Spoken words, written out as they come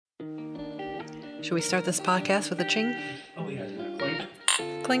Should we start this podcast with a ching? Oh, yeah,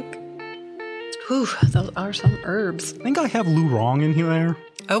 clink. Clink. Whew, those are some herbs. I think I have Lou Wrong in here.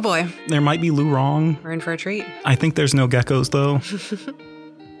 Oh boy, There might be Lou Wrong. we're in for a treat. I think there's no geckos, though.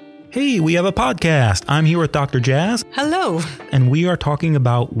 Hey, we have a podcast. I'm here with Dr. Jazz, Hello. and we are talking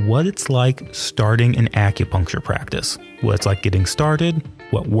about what it's like starting an acupuncture practice. What it's like getting started,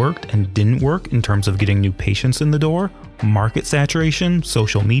 what worked and didn't work in terms of getting new patients in the door, market saturation,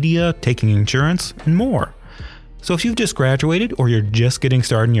 social media, taking insurance, and more. So if you've just graduated or you're just getting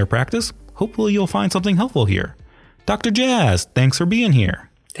started in your practice, hopefully you'll find something helpful here. Dr. Jazz, thanks for being here.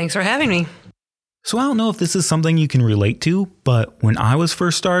 Thanks for having me. So I don't know if this is something you can relate to, but when I was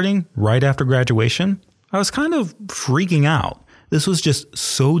first starting, right after graduation, I was kind of freaking out. This was just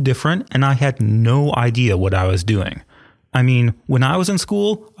so different, and I had no idea what I was doing. I mean, when I was in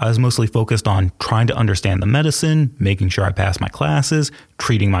school, I was mostly focused on trying to understand the medicine, making sure I passed my classes,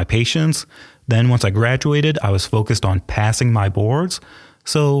 treating my patients. Then once I graduated, I was focused on passing my boards.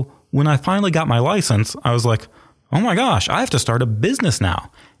 So when I finally got my license, I was like, oh my gosh, I have to start a business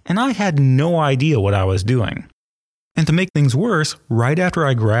now. And I had no idea what I was doing. And to make things worse, right after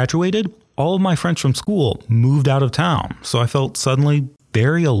I graduated, all of my friends from school moved out of town, so I felt suddenly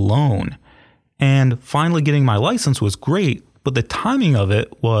very alone. And finally getting my license was great, but the timing of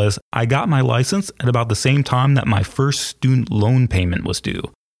it was I got my license at about the same time that my first student loan payment was due.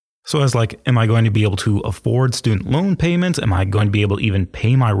 So I was like, am I going to be able to afford student loan payments? Am I going to be able to even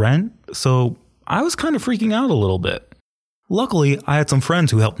pay my rent? So I was kind of freaking out a little bit. Luckily, I had some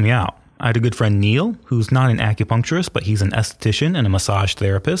friends who helped me out. I had a good friend, Neil, who's not an acupuncturist, but he's an esthetician and a massage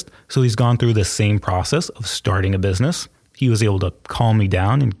therapist. So he's gone through the same process of starting a business. He was able to calm me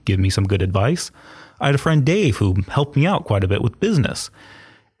down and give me some good advice. I had a friend, Dave, who helped me out quite a bit with business.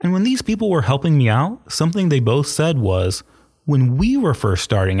 And when these people were helping me out, something they both said was, when we were first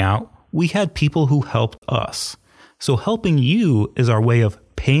starting out, we had people who helped us. So helping you is our way of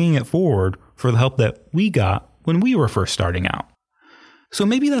paying it forward for the help that we got when we were first starting out. So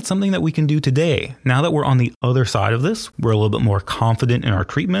maybe that's something that we can do today. Now that we're on the other side of this, we're a little bit more confident in our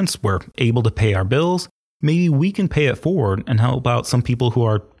treatments, we're able to pay our bills, maybe we can pay it forward and help out some people who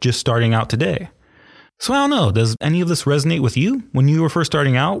are just starting out today. So I don't know, does any of this resonate with you? When you were first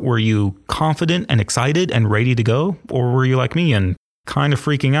starting out, were you confident and excited and ready to go? Or were you like me and kind of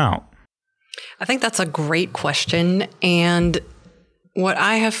freaking out? I think that's a great question. And what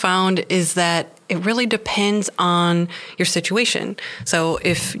I have found is that it really depends on your situation. So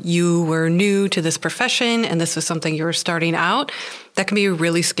if you were new to this profession and this was something you were starting out, that can be a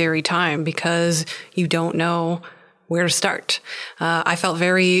really scary time because you don't know where to start. I felt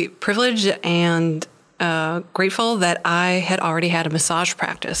very privileged and grateful that I had already had a massage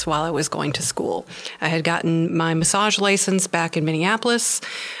practice while I was going to school. I had gotten my massage license back in Minneapolis,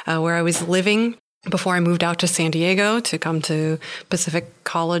 where I was living before I moved out to San Diego to come to Pacific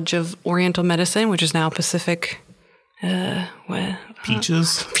College of Oriental Medicine, which is now Pacific,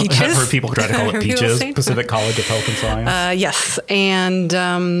 Peaches? Peaches? I've heard people try to call it People Peaches. say- Pacific College of Health and Science. Yes. And,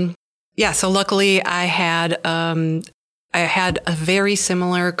 so luckily I had a very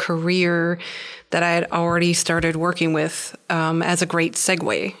similar career that I had already started working with, as a great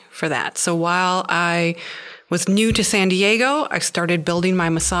segue for that. So while I was new to San Diego, I started building my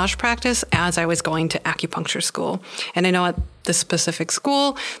massage practice as I was going to acupuncture school. And I know at this specific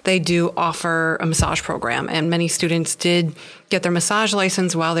school, they do offer a massage program. And many students did get their massage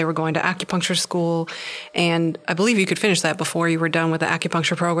license while they were going to acupuncture school. And I believe you could finish that before you were done with the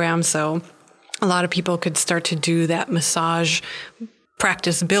acupuncture program. So a lot of people could start to do that massage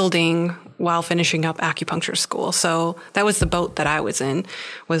practice building while finishing up acupuncture school. So that was the boat that I was in,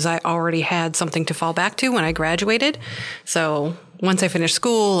 was I already had something to fall back to when I graduated. So once I finished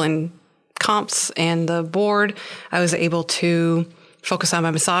school and comps and the board, I was able to focus on my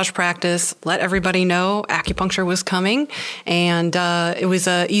massage practice, let everybody know acupuncture was coming. And it was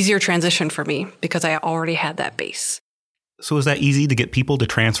a easier transition for me because I already had that base. So is that easy to get people to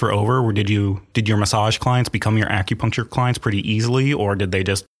transfer over? Or did your massage clients become your acupuncture clients pretty easily? Or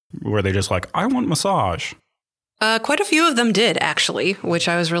were they just like, I want massage? Quite a few of them did, actually, which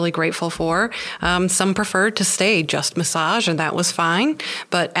I was really grateful for. Some preferred to stay just massage, and that was fine.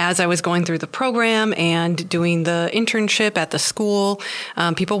 But as I was going through the program and doing the internship at the school,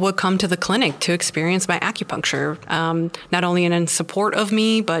 people would come to the clinic to experience my acupuncture, not only in support of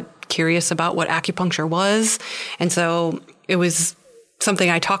me, but curious about what acupuncture was. And so it was something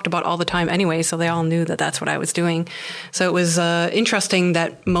I talked about all the time anyway, so they all knew that that's what I was doing. So it was interesting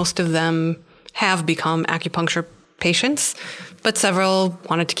that most of them have become acupuncture patients, but several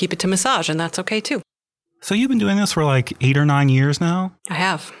wanted to keep it to massage, and that's okay too. So you've been doing this for like 8 or 9 years now? I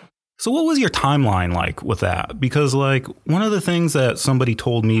have. So what was your timeline like with that? Because like one of the things that somebody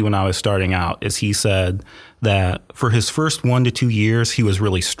told me when I was starting out is he said that for his first 1 to 2 years, he was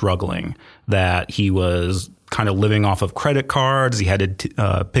really struggling, that he was kind of living off of credit cards. He had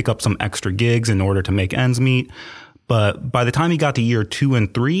to pick up some extra gigs in order to make ends meet. But by the time he got to year 2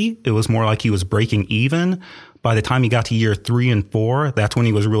 and 3, it was more like he was breaking even. By the time he got to year 3 and 4, that's when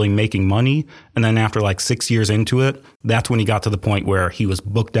he was really making money. And then after like 6 years into it, that's when he got to the point where he was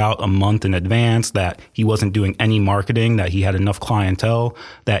booked out a month in advance, that he wasn't doing any marketing, that he had enough clientele,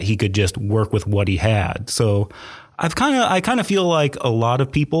 that he could just work with what he had. So I kind of feel like a lot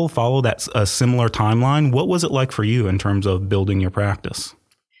of people follow a similar timeline. What was it like for you in terms of building your practice?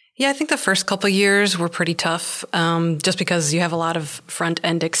 Yeah, I think the first couple of years were pretty tough, just because you have a lot of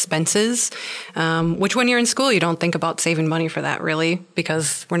front-end expenses, which when you're in school, you don't think about saving money for that, really,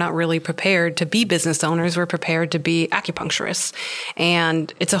 because we're not really prepared to be business owners. We're prepared to be acupuncturists.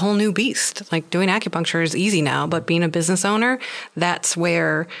 And it's a whole new beast. Like doing acupuncture is easy now, but being a business owner, that's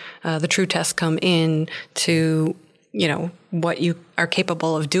where the true tests come in to, what you are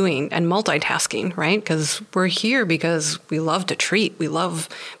capable of doing and multitasking, right? Because we're here because we love to treat. We love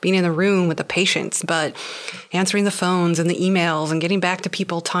being in the room with the patients, but answering the phones and the emails and getting back to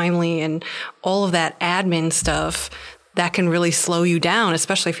people timely and all of that admin stuff, that can really slow you down,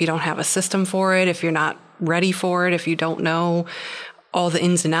 especially if you don't have a system for it, if you're not ready for it, if you don't know all the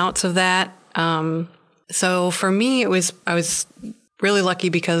ins and outs of that. So for me, I was really lucky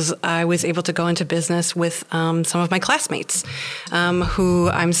because I was able to go into business with some of my classmates who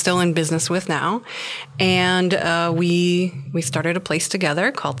I'm still in business with now. And we started a place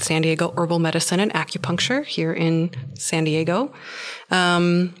together called San Diego Herbal Medicine and Acupuncture here in San Diego.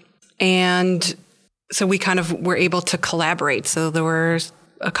 And so we kind of were able to collaborate. So there were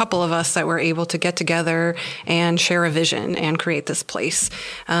a couple of us that were able to get together and share a vision and create this place.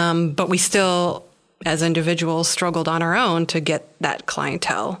 But we still, as individuals, struggled on our own to get that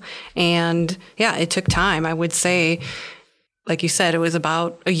clientele. And yeah, it took time. I would say, like you said, it was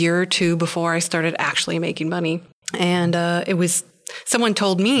about a year or two before I started actually making money. And someone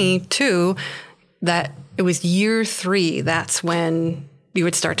told me too that it was year 3. That's when you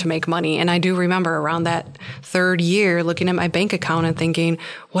would start to make money. And I do remember around that 3rd year looking at my bank account and thinking,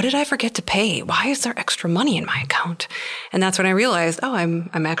 what did I forget to pay? Why is there extra money in my account? And that's when I realized, I'm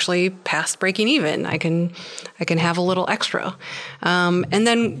actually past breaking even. I can have a little extra. And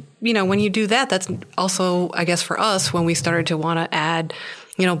then, when you do that, that's also, I guess for us, when we started to want to add,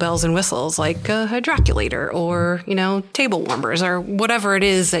 bells and whistles like a hydroculator or, table warmers or whatever it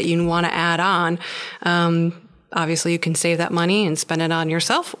is that you want to add on. Obviously, you can save that money and spend it on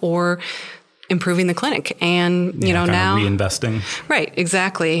yourself or improving the clinic. And, now reinvesting. Right,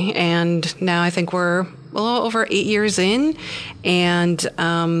 exactly. And now I think we're a little over 8 years in and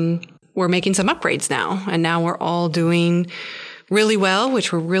we're making some upgrades now. And now we're all doing really well,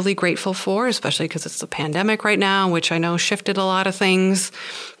 which we're really grateful for, especially because it's the pandemic right now, which I know shifted a lot of things.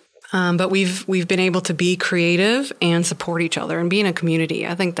 But we've been able to be creative and support each other and be in a community.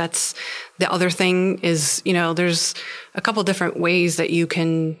 I think that's the other thing is, there's a couple different ways that you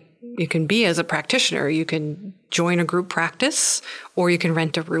can be as a practitioner. You can join a group practice or you can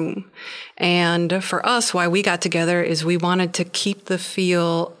rent a room. And for us, why we got together is we wanted to keep the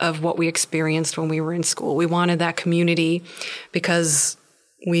feel of what we experienced when we were in school. We wanted that community because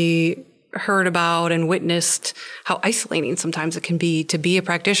we heard about and witnessed how isolating sometimes it can be to be a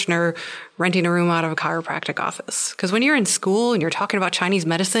practitioner renting a room out of a chiropractic office. Because when you're in school and you're talking about Chinese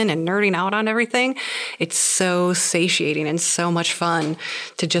medicine and nerding out on everything, it's so satiating and so much fun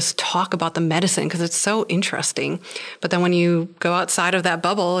to just talk about the medicine because it's so interesting. But then when you go outside of that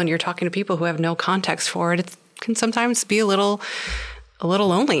bubble and you're talking to people who have no context for it, it can sometimes be a little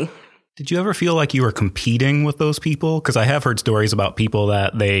lonely. Did you ever feel like you were competing with those people? Because I have heard stories about people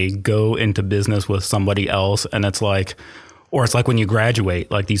that they go into business with somebody else and it's like when you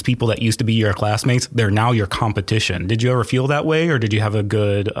graduate, like these people that used to be your classmates, they're now your competition. Did you ever feel that way? Or did you have a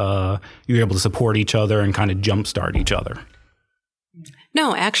good, you were able to support each other and kind of jumpstart each other?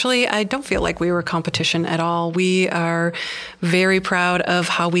 No, actually, I don't feel like we were competition at all. We are very proud of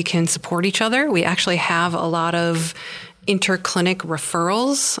how we can support each other. We actually have a lot of interclinic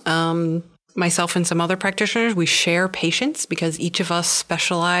referrals. Myself and some other practitioners, we share patients because each of us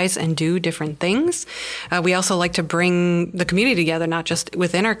specialize and do different things. We also like to bring the community together, not just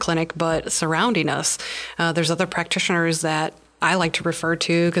within our clinic, but surrounding us. There's other practitioners that I like to refer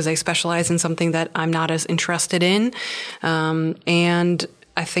to because they specialize in something that I'm not as interested in. And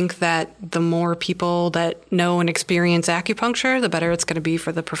I think that the more people that know and experience acupuncture, the better it's going to be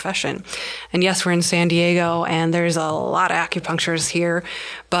for the profession. And yes, we're in San Diego and there's a lot of acupuncturists here,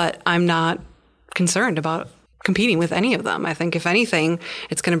 but I'm not concerned about competing with any of them. I think if anything,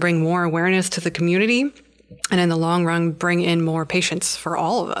 it's going to bring more awareness to the community and in the long run, bring in more patients for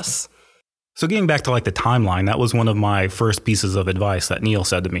all of us. So getting back to like the timeline, that was one of my first pieces of advice that Neil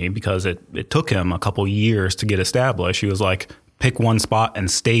said to me, because it took him a couple years to get established. He was like, pick one spot and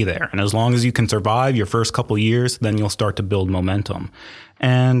stay there. And as long as you can survive your first couple years, then you'll start to build momentum.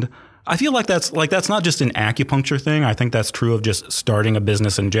 And I feel like that's not just an acupuncture thing. I think that's true of just starting a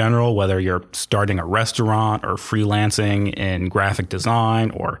business in general, whether you're starting a restaurant or freelancing in graphic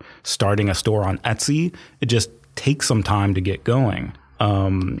design or starting a store on Etsy. It just takes some time to get going.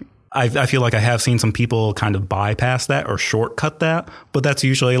 I feel like I have seen some people kind of bypass that or shortcut that, but that's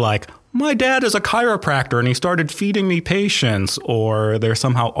usually like, my dad is a chiropractor and he started feeding me patients, or they're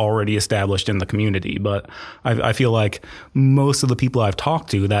somehow already established in the community. But I feel like most of the people I've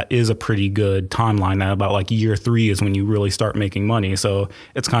talked to, that is a pretty good timeline. That about like year 3 is when you really start making money. So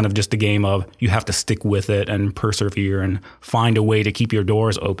it's kind of just a game of you have to stick with it and persevere and find a way to keep your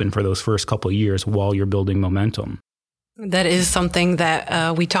doors open for those first couple of years while you're building momentum. That is something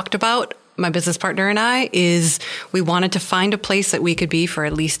that we talked about, my business partner and I, is we wanted to find a place that we could be for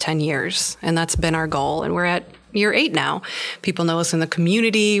at least 10 years. And that's been our goal. And we're at year 8 now. People know us in the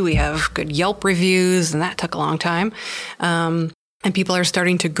community. We have good Yelp reviews, and that took a long time. And people are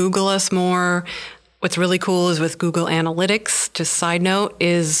starting to Google us more. What's really cool is with Google Analytics, just side note,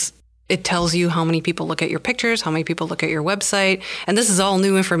 is it tells you how many people look at your pictures, how many people look at your website. And this is all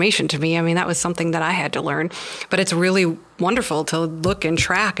new information to me. I mean, that was something that I had to learn. But it's really wonderful to look and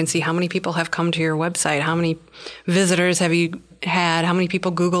track and see how many people have come to your website, how many visitors have you had, how many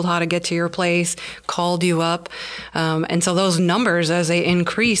people Googled how to get to your place, called you up. And so those numbers, as they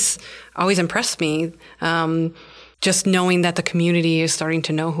increase, always impress me. Just knowing that the community is starting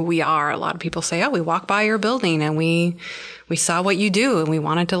to know who we are. A lot of people say, oh, we walked by your building and we saw what you do and we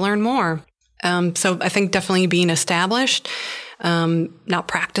wanted to learn more. So I think definitely being established, not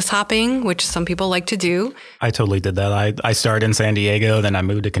practice hopping, which some people like to do. I totally did that. I started in San Diego, then I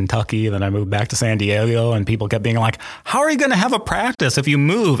moved to Kentucky, then I moved back to San Diego, and people kept being like, how are you going to have a practice if you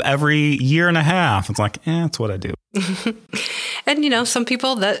move every year and a half? It's like, that's what I do. And, some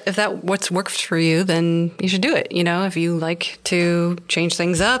people that if that what's works for you, then you should do it. If you like to change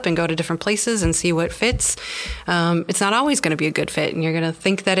things up and go to different places and see what fits, it's not always going to be a good fit. And you're going to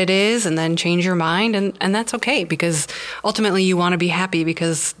think that it is and then change your mind. And that's okay, because ultimately you want to be happy,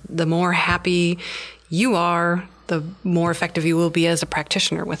 because the more happy you are, the more effective you will be as a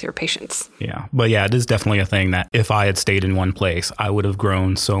practitioner with your patients. Yeah. But yeah, it is definitely a thing that if I had stayed in one place, I would have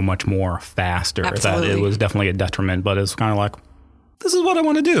grown so much more faster. Absolutely. That it was definitely a detriment, but it's kind of like, this is what I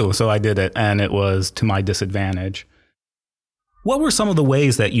want to do. So I did it, and it was to my disadvantage. What were some of the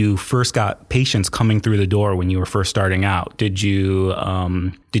ways that you first got patients coming through the door when you were first starting out? Did you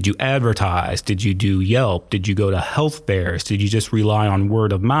advertise? Did you do Yelp? Did you go to health fairs? Did you just rely on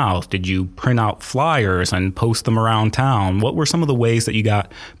word of mouth? Did you print out flyers and post them around town? What were some of the ways that you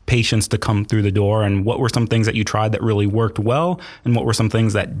got patients to come through the door? And what were some things that you tried that really worked well? And what were some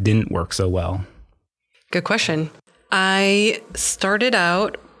things that didn't work so well? Good question. I started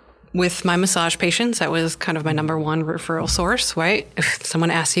out with my massage patients. That was kind of my number one referral source, right? If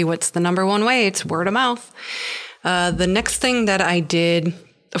someone asks you what's the number one way, it's word of mouth. The next thing that I did,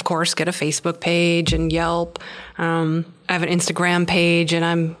 of course, get a Facebook page and Yelp. I have an Instagram page and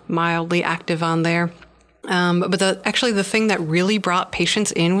I'm mildly active on there. But the thing that really brought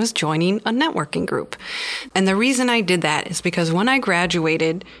patients in was joining a networking group. And the reason I did that is because when I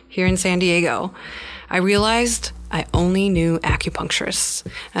graduated here in San Diego, I realized I only knew acupuncturists.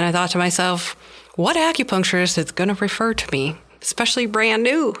 And I thought to myself, what acupuncturist is going to refer to me, especially brand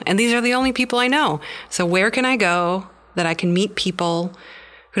new? And these are the only people I know. So where can I go that I can meet people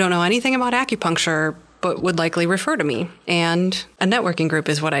who don't know anything about acupuncture, but would likely refer to me? And a networking group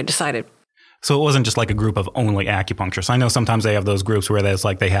is what I decided. So it wasn't just like a group of only acupuncturists. I know sometimes they have those groups where there's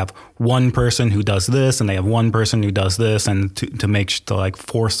like they have one person who does this and they have one person who does this, and to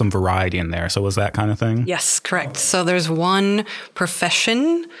force some variety in there. So was that kind of thing? Yes, correct. So there's one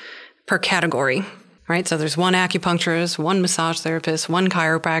profession per category, right? So there's one acupuncturist, one massage therapist, one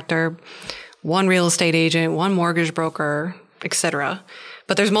chiropractor, one real estate agent, one mortgage broker, etc.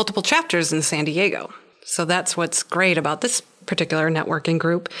 But there's multiple chapters in San Diego. So that's what's great about this particular networking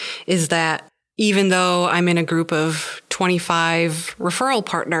group, is that even though I'm in a group of 25 referral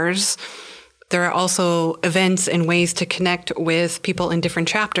partners, there are also events and ways to connect with people in different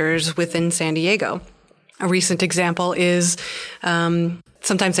chapters within San Diego. A recent example is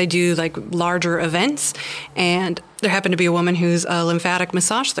sometimes I do like larger events, and there happened to be a woman who's a lymphatic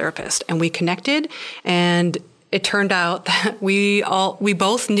massage therapist, and we connected, and it turned out that we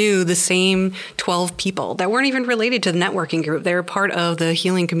both knew the same 12 people that weren't even related to the networking group. They were part of the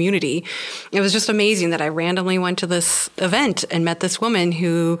healing community. It was just amazing that I randomly went to this event and met this woman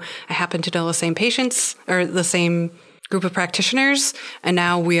who I happened to know the same patients or the same group of practitioners. And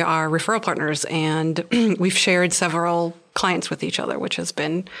now we are referral partners, and we've shared several clients with each other, which has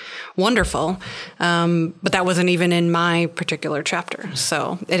been wonderful. But that wasn't even in my particular chapter.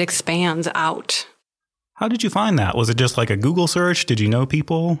 So it expands out. How did you find that? Was it just like a Google search? Did you know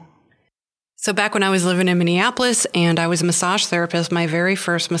people? So back when I was living in Minneapolis and I was a massage therapist, my very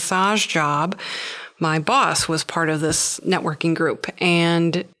first massage job, my boss was part of this networking group,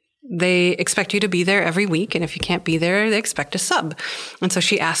 and they expect you to be there every week. And if you can't be there, they expect a sub. And so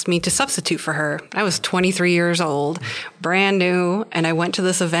she asked me to substitute for her. I was 23 years old, brand new. And I went to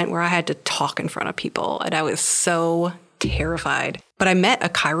this event where I had to talk in front of people. And I was so terrified. But I met a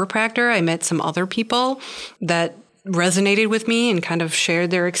chiropractor. I met some other people that resonated with me and kind of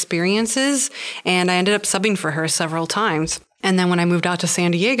shared their experiences. And I ended up subbing for her several times. And then when I moved out to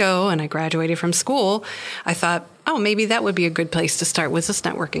San Diego and I graduated from school, I thought, oh, maybe that would be a good place to start with this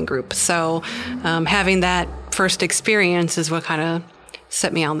networking group. So having that first experience is what kind of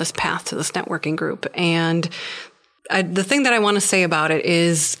set me on this path to this networking group. And the thing that I want to say about it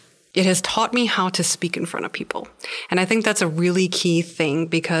is it has taught me how to speak in front of people. And I think that's a really key thing,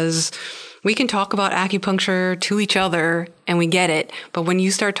 because we can talk about acupuncture to each other and we get it. But when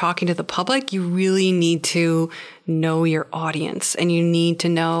you start talking to the public, you really need to know your audience, and you need to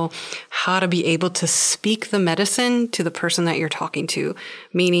know how to be able to speak the medicine to the person that you're talking to.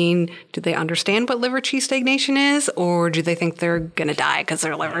 Meaning, do they understand what liver qi stagnation is, or do they think they're going to die because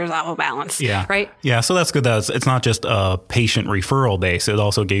their liver is out of balance? Yeah. Right? Yeah. So that's good that it's not just a patient referral base. It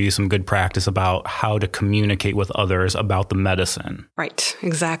also gave you some good practice about how to communicate with others about the medicine. Right.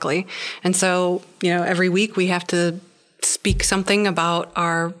 Exactly. And so, every week we have to speak something about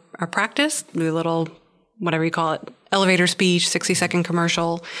our practice, do a little, whatever you call it, elevator speech, 60-second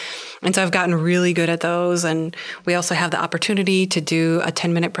commercial. And so I've gotten really good at those. And we also have the opportunity to do a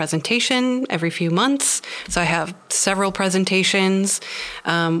 10-minute presentation every few months. So I have several presentations,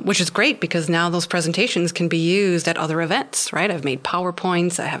 which is great because now those presentations can be used at other events, right? I've made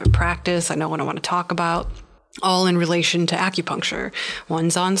PowerPoints. I have a practice. I know what I want to talk about, all in relation to acupuncture.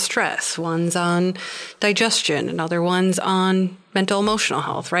 One's on stress, one's on digestion, another one's on mental emotional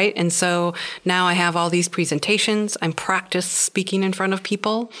health, right? And so now I have all these presentations. I'm practiced speaking in front of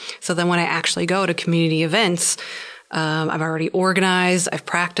people. So then when I actually go to community events, I've already organized, I've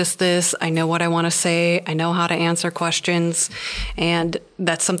practiced this, I know what I want to say, I know how to answer questions. And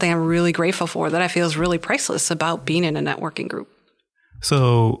that's something I'm really grateful for, that I feel is really priceless about being in a networking group.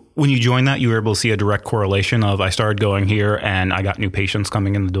 So when you joined that, you were able to see a direct correlation of I started going here and I got new patients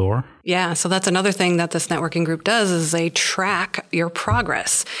coming in the door? Yeah. So that's another thing that this networking group does is they track your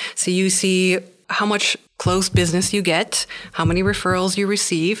progress. So you see how much closed business you get, how many referrals you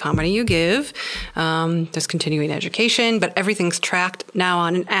receive, how many you give. There's continuing education, but everything's tracked now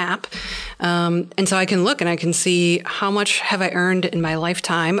on an app. And so I can look and I can see how much have I earned in my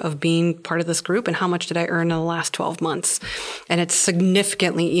lifetime of being part of this group and how much did I earn in the last 12 months. And it's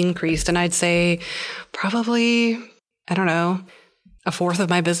significantly increased. And I'd say probably, I don't know, a fourth of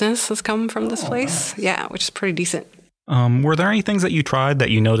my business has come from this place. Nice. Yeah, which is pretty decent. Were there any things that you tried that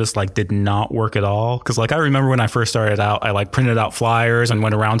you noticed did not work at all? Because I remember when I first started out, I printed out flyers and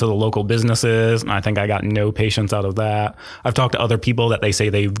went around to the local businesses. And I think I got no patients out of that. I've talked to other people that they say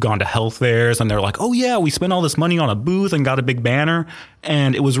they've gone to health fairs and they're like, oh yeah, we spent all this money on a booth and got a big banner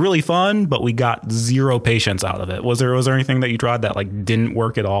and it was really fun, but we got 0 patients out of it. Was there anything that you tried that didn't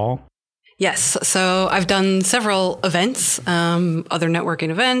work at all? Yes. So I've done several events, other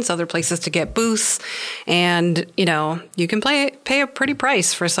networking events, other places to get booths. And, you can pay a pretty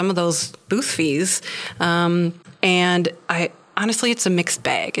price for some of those booth fees. And honestly, it's a mixed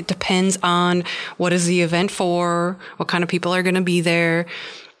bag. It depends on what is the event for, what kind of people are going to be there,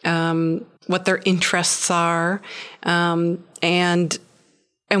 what their interests are, and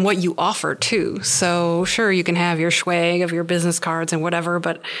what you offer too. So sure, you can have your swag of your business cards and whatever,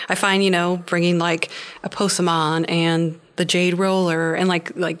 but I find, bringing a Posemon and the jade roller and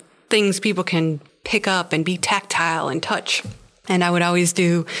like things people can pick up and be tactile and touch. And I would always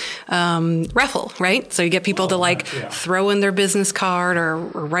do raffle, right? So you get people to throw in their business card or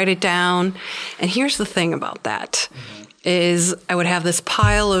write it down. And here's the thing about that is I would have this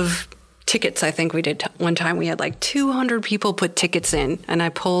pile of tickets. I think we did one time. We had 200 people put tickets in, and I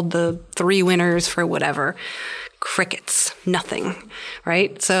pulled the 3 winners for whatever. Crickets, nothing,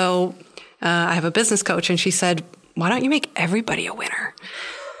 right? So I have a business coach, and she said, why don't you make everybody a winner?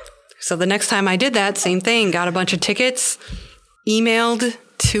 So the next time I did that, same thing, got a bunch of tickets, emailed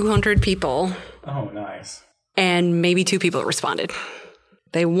 200 people. Oh, nice. And maybe 2 people responded.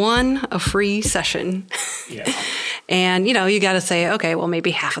 They won a free session. Yeah. And, you got to say, okay, well,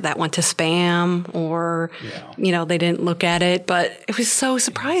 maybe half of that went to spam or, they didn't look at it. But it was so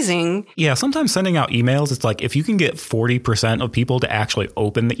surprising. Yeah, sometimes sending out emails, it's like if you can get 40% of people to actually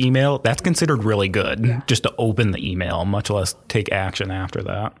open the email, that's considered really good just to open the email, much less take action after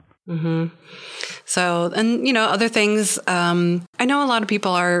that. Mm-hmm. So, and, other things, I know a lot of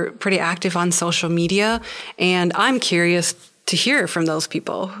people are pretty active on social media, and I'm curious to hear from those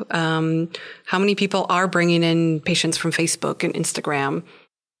people. How many people are bringing in patients from Facebook and Instagram?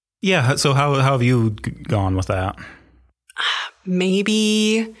 Yeah. So how have you gone with that?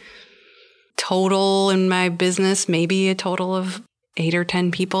 Maybe total in my business, maybe a total of 8 or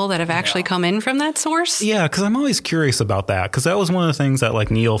 10 people that have actually come in from that source. Yeah, because I'm always curious about that, because that was one of the things that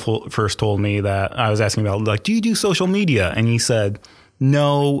like Neil first told me that I was asking about, like, do you do social media? And he said,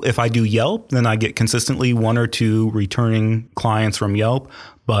 no, if I do Yelp, then I get consistently 1 or 2 returning clients from Yelp,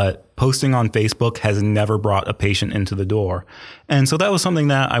 but posting on Facebook has never brought a patient into the door. And so that was something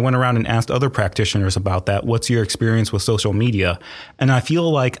that I went around and asked other practitioners about that. What's your experience with social media? And I feel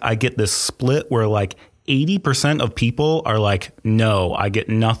like I get this split where like 80% of people are like, no, I get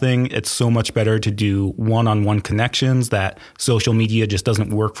nothing. It's so much better to do one-on-one connections, that social media just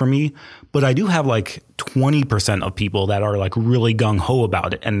doesn't work for me. But I do have like 20% of people that are like really gung-ho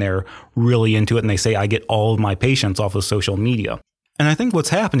about it, and they're really into it, and they say, I get all of my patients off of social media. And I think what's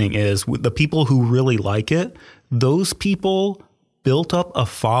happening is with the people who really like it, those people built up a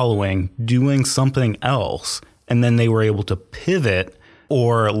following doing something else, and then they were able to pivot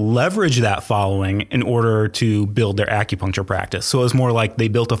or leverage that following in order to build their acupuncture practice. So it was more like they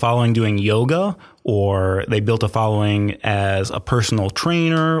built a following doing yoga, or they built a following as a personal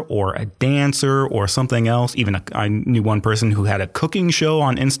trainer or a dancer or something else. Even I knew one person who had a cooking show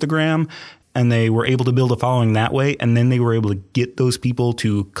on Instagram, and they were able to build a following that way. And then they were able to get those people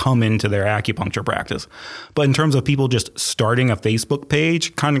to come into their acupuncture practice. But in terms of people just starting a Facebook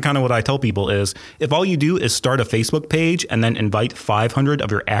page, kind of what I tell people is, if all you do is start a Facebook page and then invite 500 of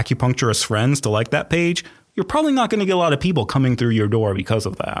your acupuncturist friends to like that page, you're probably not going to get a lot of people coming through your door because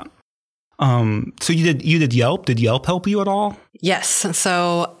of that. So you did Yelp. Did Yelp help you at all? Yes.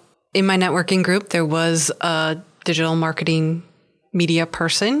 So in my networking group, there was a digital marketing media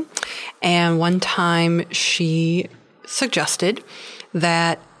person. And one time she suggested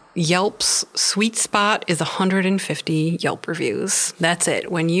that Yelp's sweet spot is 150 Yelp reviews. That's it.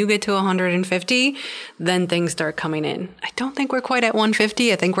 When you get to 150, then things start coming in. I don't think we're quite at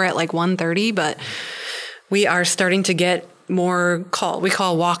 150. I think we're at like 130, but we are starting to get more we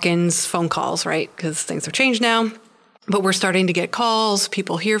call walk-ins phone calls, right? Because things have changed now. But we're starting to get calls.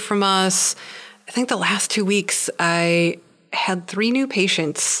 People hear from us. I think the last 2 weeks, I had 3 new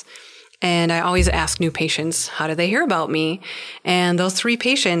patients, and I always ask new patients, how did they hear about me? And those 3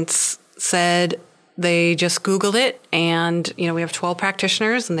 patients said they just Googled it, and, we have 12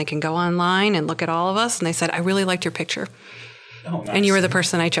 practitioners, and they can go online and look at all of us. And they said, I really liked your picture. Oh, nice. And you were the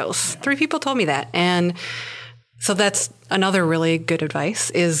person I chose. 3 people told me that. And so that's another really good advice,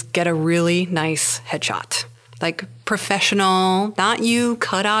 is get a really nice headshot. Like professional, not you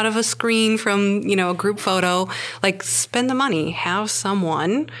cut out of a screen from, a group photo. Like spend the money, have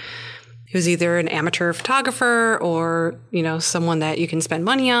someone who's either an amateur photographer or, someone that you can spend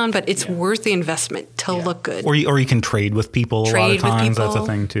money on, but it's worth the investment to look good. Or you can trade with people a lot of times. That's a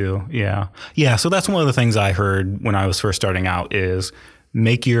thing too. Yeah. Yeah. So that's one of the things I heard when I was first starting out is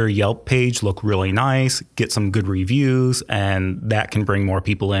make your Yelp page look really nice, get some good reviews, and that can bring more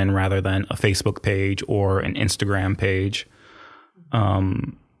people in rather than a Facebook page or an Instagram page.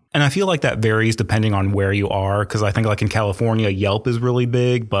 And I feel like that varies depending on where you are, because I think like in California, Yelp is really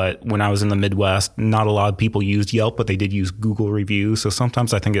big, but when I was in the Midwest, not a lot of people used Yelp, but they did use Google reviews. So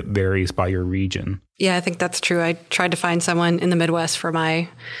sometimes I think it varies by your region. Yeah, I think that's true. I tried to find someone in the Midwest for my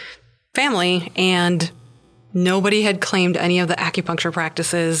family, and nobody had claimed any of the acupuncture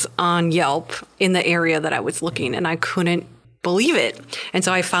practices on Yelp in the area that I was looking, and I couldn't believe it. And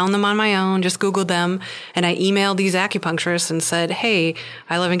so I found them on my own, just Googled them, and I emailed these acupuncturists and said, hey,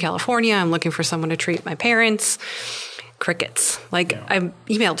 I live in California. I'm looking for someone to treat my parents. Crickets. I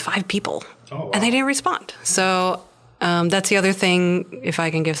emailed 5 people, and they didn't respond. So that's the other thing, if I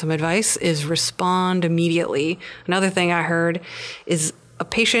can give some advice, is respond immediately. Another thing I heard is a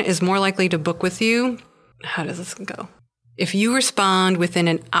patient is more likely to book with you. How does this go? If you respond within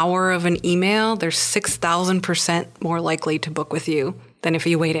an hour of an email, they're 6,000% more likely to book with you than if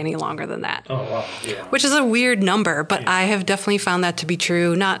you wait any longer than that. Oh, wow. Yeah. Which is a weird number, but I have definitely found that to be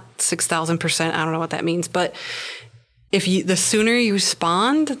true. Not 6,000%. I don't know what that means, but the sooner you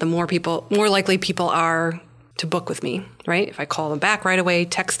respond, the more likely people are to book with me, right? If I call them back right away,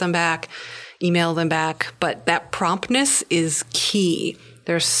 text them back, email them back, but that promptness is key.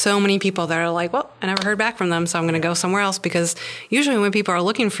 There's so many people that are like, well, I never heard back from them, so I'm going to go somewhere else, because usually when people are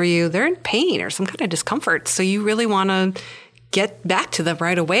looking for you, they're in pain or some kind of discomfort. So you really want to get back to them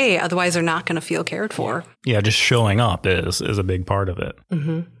right away. Otherwise, they're not going to feel cared for. Yeah, just showing up is a big part of it.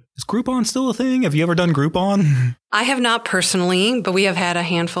 Mm-hmm. Is Groupon still a thing? Have you ever done Groupon? I have not personally, but we have had a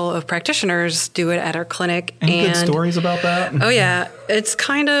handful of practitioners do it at our clinic. Any good stories about that? Oh, yeah. It's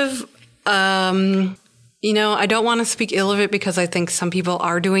kind of... I don't want to speak ill of it, because I think some people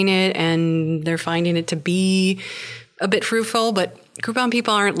are doing it and they're finding it to be a bit fruitful, but Groupon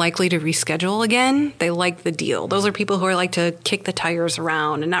people aren't likely to reschedule again. They like the deal. Those are people who are like to kick the tires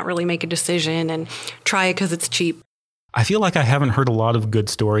around and not really make a decision and try it because it's cheap. I feel like I haven't heard a lot of good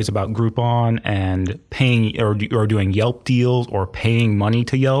stories about Groupon and paying or doing Yelp deals or paying money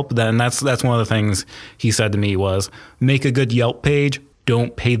to Yelp. Then that's one of the things he said to me was, make a good Yelp page.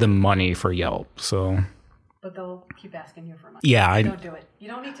 Don't pay them money for Yelp. So... But they'll keep asking you for money. Yeah. Don't do it. You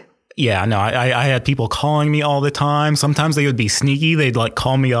don't need to. Yeah, no, I had people calling me all the time. Sometimes they would be sneaky. They'd like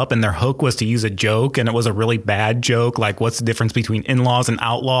call me up and their hook was to use a joke, and it was a really bad joke. Like, what's the difference between in-laws and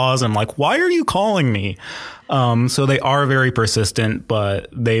outlaws? I'm like, why are you calling me? So they are very persistent, but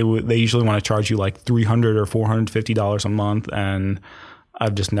they usually want to charge you like $300 or $450 a month. And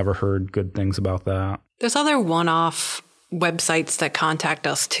I've just never heard good things about that. There's other one-off websites that contact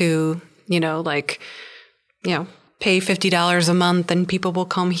us too, pay $50 a month and people will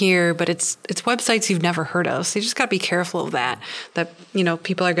come here, but it's websites you've never heard of. So you just got to be careful of that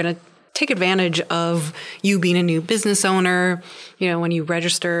people are going to take advantage of you being a new business owner. When you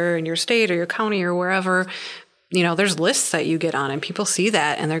register in your state or your county or wherever, there's lists that you get on and people see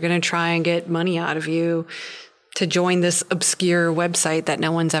that and they're going to try and get money out of you to join this obscure website that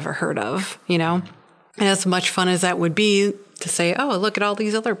no one's ever heard of, And as much fun as that would be to say, oh, look at all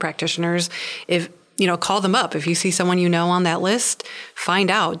these other practitioners. Call them up. If you see someone on that list,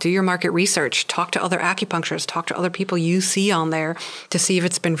 find out, do your market research, talk to other acupuncturists, talk to other people you see on there to see if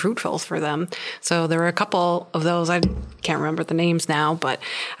it's been fruitful for them. So there were a couple of those. I can't remember the names now, but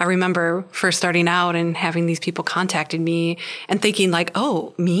I remember first starting out and having these people contacted me and thinking like,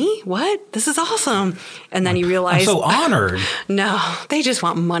 oh, me? What? This is awesome. And then you realize, I'm so honored. No, they just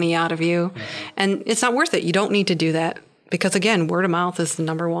want money out of you. And it's not worth it. You don't need to do that. Because again, word of mouth is the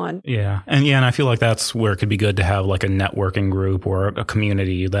number one. Yeah. And I feel like that's where it could be good to have like a networking group or a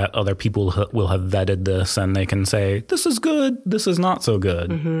community that other people will have vetted this and they can say, this is good, this is not so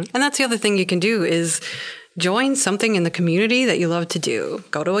good. Mm-hmm. And that's the other thing you can do is join something in the community that you love to do.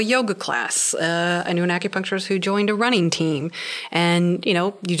 Go to a yoga class. I knew an acupuncturist who joined a running team. And,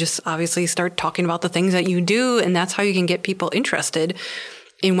 you just obviously start talking about the things that you do. And that's how you can get people interested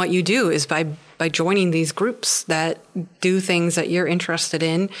in what you do, is by joining these groups that do things that you're interested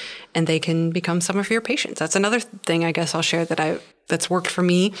in, and they can become some of your patients. That's another thing I guess I'll share that's worked for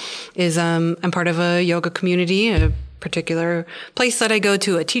me is I'm part of a yoga community, a particular place that I go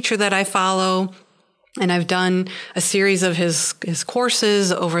to, a teacher that I follow, and I've done a series of his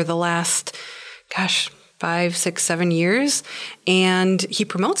courses over the last, 5, 6, 7 years. And he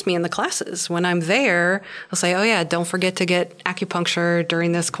promotes me in the classes. When I'm there, I'll say, oh yeah, don't forget to get acupuncture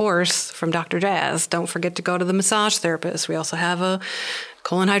during this course from Dr. Jazz. Don't forget to go to the massage therapist. We also have a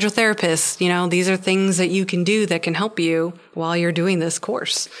colon hydrotherapist. These are things that you can do that can help you while you're doing this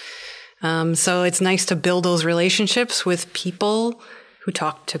course. So it's nice to build those relationships with people who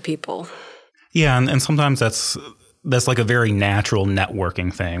talk to people. Yeah. And sometimes that's like a very natural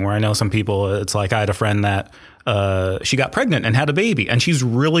networking thing where I know some people, it's like I had a friend that she got pregnant and had a baby and she's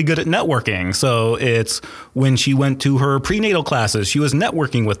really good at networking. So it's when she went to her prenatal classes, she was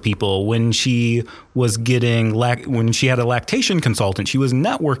networking with people. When she was when she had a lactation consultant, she was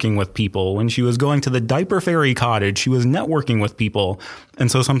networking with people. When she was going to the diaper fairy cottage, she was networking with people. And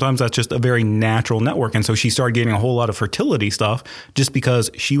so sometimes that's just a very natural network. And so she started getting a whole lot of fertility stuff just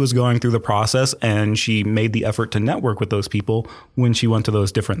because she was going through the process and she made the effort to network with those people when she went to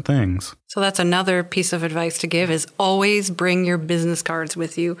those different things. So that's another piece of advice to give is always bring your business cards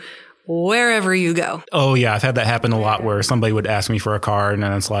with you wherever you go. Oh, yeah. I've had that happen a lot where somebody would ask me for a card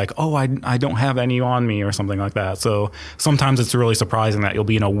and it's like, oh, I don't have any on me or something like that. So sometimes it's really surprising that you'll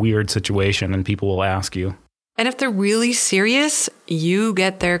be in a weird situation and people will ask you. And if they're really serious, you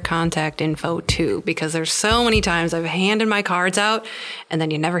get their contact info too, because there's so many times I've handed my cards out and then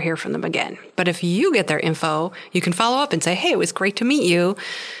you never hear from them again. But if you get their info, you can follow up and say, hey, it was great to meet you.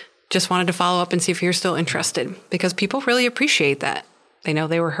 Just wanted to follow up and see if you're still interested, because people really appreciate that. They know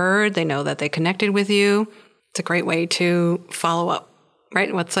they were heard. They know that they connected with you. It's a great way to follow up,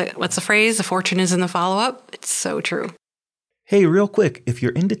 right? What's the phrase? The fortune is in the follow-up. It's so true. Hey, real quick, if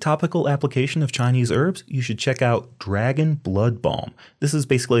you're into topical application of Chinese herbs, you should check out Dragon Blood Balm. This is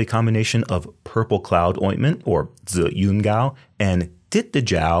basically a combination of Purple Cloud Ointment, or Zi Yun Gao, and Dit De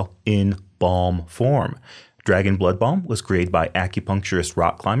Jiao in balm form. Dragon Blood Balm was created by acupuncturist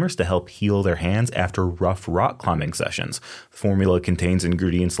rock climbers to help heal their hands after rough rock climbing sessions. The formula contains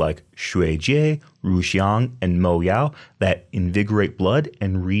ingredients like shui jie, ruxiang, and mo yao that invigorate blood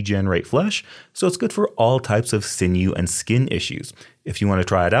and regenerate flesh, so it's good for all types of sinew and skin issues. If you want to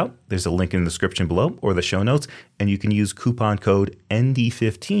try it out, there's a link in the description below or the show notes, and you can use coupon code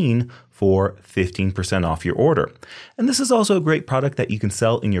ND15 for 15% off your order. And this is also a great product that you can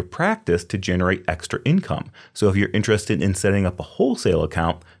sell in your practice to generate extra income. So if you're interested in setting up a wholesale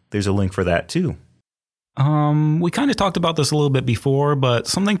account, there's a link for that too. We kind of talked about this a little bit before, but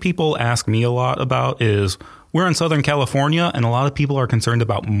something people ask me a lot about is we're in Southern California and a lot of people are concerned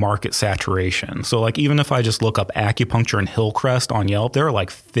about market saturation. So like even if I just look up acupuncture in Hillcrest on Yelp, there are like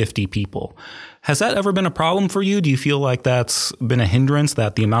 50 people. Has that ever been a problem for you? Do you feel like that's been a hindrance,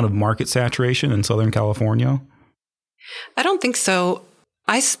 that the amount of market saturation in Southern California? I don't think so.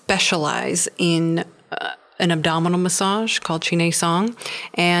 I specialize in an abdominal massage called Qinei Song.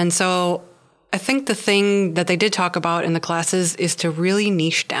 And so I think the thing that they did talk about in the classes is to really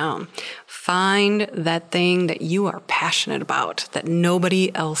niche down. Find that thing that you are passionate about that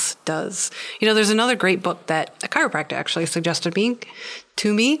nobody else does. You know, there's another great book that a chiropractor actually suggested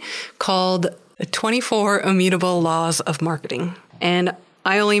to me called 24 Immutable Laws of Marketing. And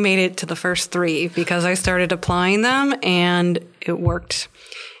I only made it to the first 3 because I started applying them and it worked.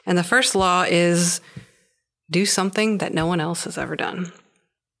 And the first law is do something that no one else has ever done.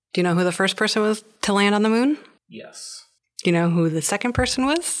 Do you know who the first person was to land on the moon? Yes. Do you know who the second person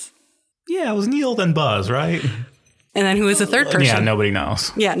was? Yeah, it was Neil then Buzz, right? And then who was the third person? Yeah, nobody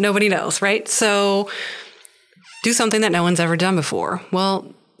knows. Yeah, nobody knows, right? So do something that no one's ever done before.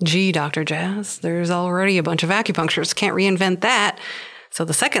 Well, gee, Dr. Jazz, there's already a bunch of acupuncturists. Can't reinvent that. So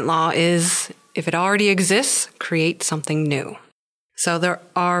the second law is if it already exists, create something new. So there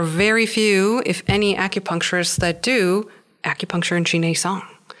are very few, if any, acupuncturists that do acupuncture and Qinei Song.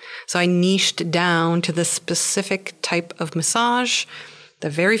 So I niched down to the specific type of massage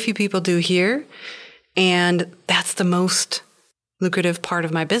that very few people do here. And that's the most lucrative part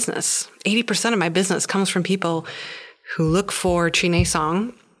of my business. 80% of my business comes from people who look for Qinei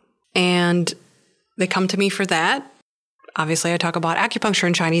Song and they come to me for that. Obviously, I talk about acupuncture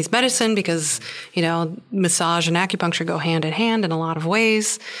and Chinese medicine because, you know, massage and acupuncture go hand in hand in a lot of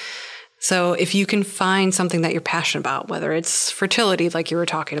ways. So if you can find something that you're passionate about, whether it's fertility, like you were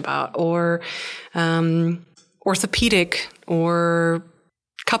talking about, or orthopedic or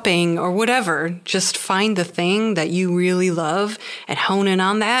cupping or whatever, just find the thing that you really love and hone in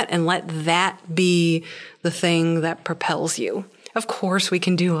on that and let that be the thing that propels you. Of course, we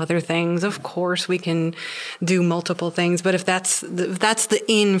can do other things. Of course, we can do multiple things. But if that's the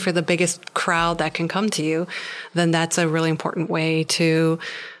in for the biggest crowd that can come to you, then that's a really important way to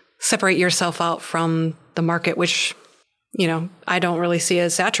separate yourself out from the market, which, you know, I don't really see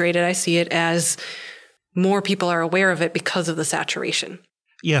as saturated. I see it as more people are aware of it because of the saturation.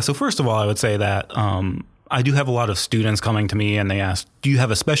 Yeah. So first of all, I would say that I do have a lot of students coming to me and they ask, do you have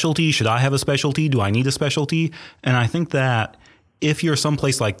a specialty? Should I have a specialty? Do I need a specialty? And I think that if you're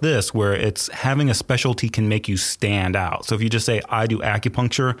someplace like this where it's having a specialty can make you stand out. So if you just say, I do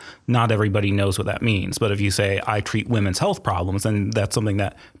acupuncture, not everybody knows what that means. But if you say, I treat women's health problems, then that's something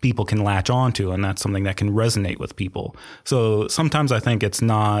that people can latch onto and that's something that can resonate with people. So sometimes I think it's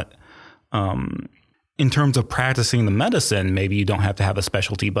not, in terms of practicing the medicine, maybe you don't have to have a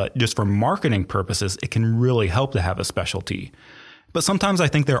specialty, but just for marketing purposes, it can really help to have a specialty. But sometimes I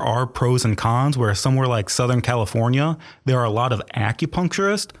think there are pros and cons where somewhere like Southern California, there are a lot of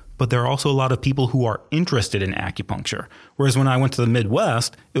acupuncturists, but there are also a lot of people who are interested in acupuncture. Whereas when I went to the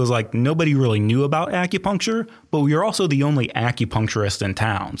Midwest, it was like nobody really knew about acupuncture, but we were also the only acupuncturist in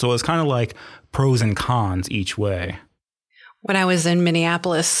town. So it's kind of like pros and cons each way. When I was in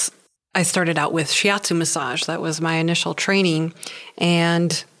Minneapolis, I started out with shiatsu massage. That was my initial training.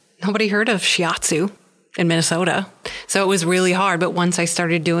 And nobody heard of shiatsu. in Minnesota. So it was really hard. But once I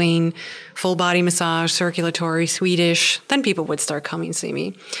started doing full body massage, circulatory, Swedish, then people would start coming and see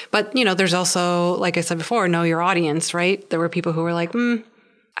me. But, there's also, like I said before, know your audience, right? There were people who were like,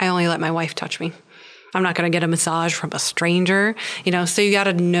 I only let my wife touch me. I'm not going to get a massage from a stranger, so you got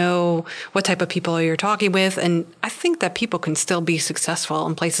to know what type of people you're talking with. And I think that people can still be successful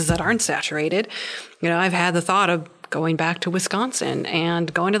in places that aren't saturated. I've had the thought of going back to Wisconsin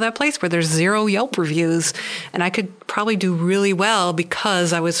and going to that place where there's 0 Yelp reviews. And I could probably do really well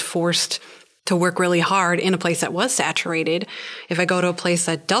because I was forced to work really hard in a place that was saturated. If I go to a place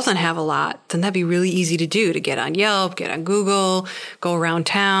that doesn't have a lot, then that'd be really easy to do, to get on Yelp, get on Google, go around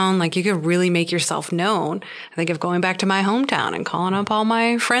town. Like, you could really make yourself known. I think of going back to my hometown and calling up all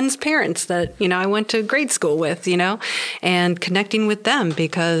my friends' parents that, I went to grade school with, and connecting with them,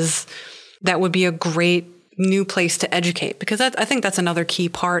 because that would be a great new place to educate, because I think that's another key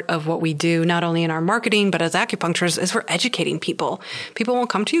part of what we do, not only in our marketing, but as acupuncturists, is we're educating people. People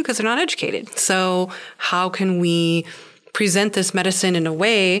won't come to you because they're not educated. So how can we present this medicine in a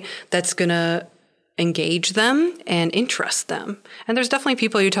way that's going to engage them and interest them? And there's definitely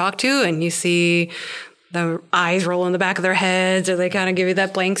people you talk to and you see the eyes roll in the back of their heads, or they kind of give you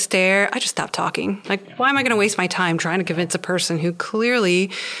that blank stare. I just stop talking. Like, why am I going to waste my time trying to convince a person who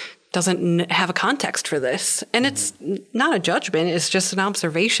clearly doesn't have a context for this? And it's not a judgment. It's just an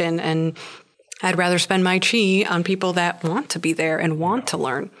observation. And I'd rather spend my chi on people that want to be there and want to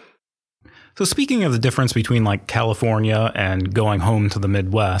learn. So speaking of the difference between like California and going home to the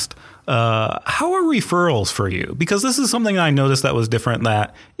Midwest, how are referrals for you? Because this is something I noticed that was different,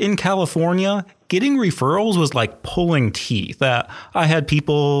 that in California, getting referrals was like pulling teeth. That I had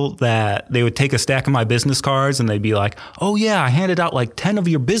people that they would take a stack of my business cards and they'd be like, oh yeah, I handed out like 10 of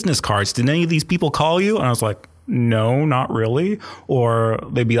your business cards. Did any of these people call you? And I was like, no, not really. Or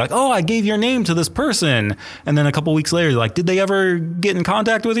they'd be like, oh, I gave your name to this person. And then a couple weeks later, like, did they ever get in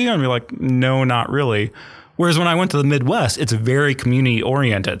contact with you? And we're like, no, not really. Whereas when I went to the Midwest, it's very community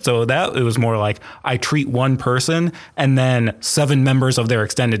oriented. So that it was more like I treat one person and then 7 members of their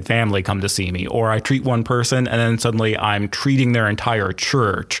extended family come to see me. Or I treat one person and then suddenly I'm treating their entire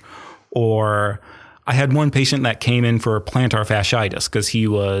church. Or I had one patient that came in for plantar fasciitis because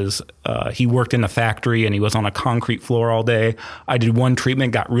he worked in a factory and he was on a concrete floor all day. I did one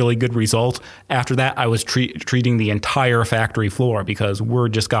treatment, got really good results. After that, I was treating the entire factory floor because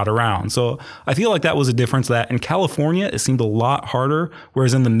word just got around. So I feel like that was a difference, that in California, it seemed a lot harder,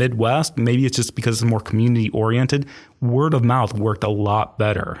 whereas in the Midwest, maybe it's just because it's more community oriented, word of mouth worked a lot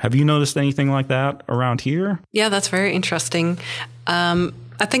better. Have you noticed anything like that around here? Yeah, that's very interesting.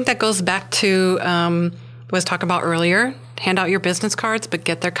 I think that goes back to what I was talking about earlier. Hand out your business cards, but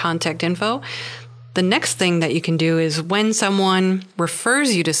get their contact info. The next thing that you can do is when someone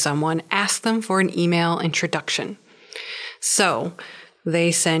refers you to someone, ask them for an email introduction. So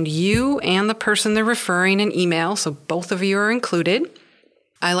they send you and the person they're referring an email, so both of you are included.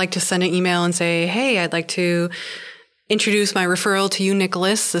 I like to send an email and say, hey, I'd like to introduce my referral to you,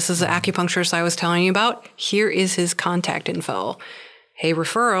 Nicholas. This is the acupuncturist I was telling you about. Here is his contact info. Hey,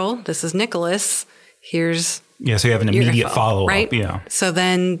 referral, this is Nicholas. Here's so you have an immediate follow-up. Right? Yeah. So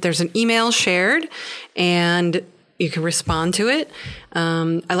then there's an email shared and you can respond to it.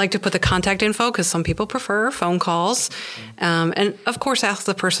 I like to put the contact info because some people prefer phone calls. And of course, ask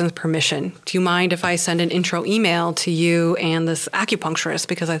the person's permission. Do you mind if I send an intro email to you and this acupuncturist?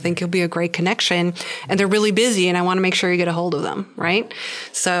 Because I think you'll be a great connection and they're really busy and I want to make sure you get a hold of them, right?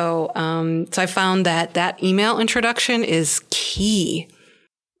 So I found that email introduction is key.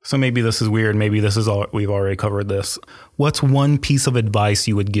 So maybe this is weird. Maybe this is all, we've already covered this. What's one piece of advice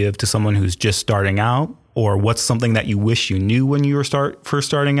you would give to someone who's just starting out? Or what's something that you wish you knew when you were first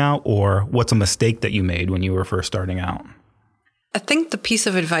starting out? Or what's a mistake that you made when you were first starting out? I think the piece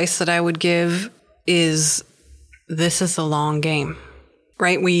of advice that I would give is this is a long game,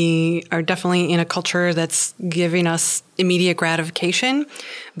 right? We are definitely in a culture that's giving us immediate gratification,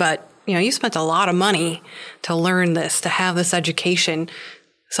 but you spent a lot of money to learn this, to have this education.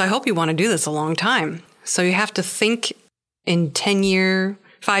 So I hope you want to do this a long time. So you have to think in 10-year,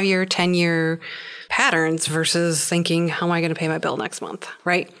 5-year, 10-year patterns versus thinking, how am I going to pay my bill next month,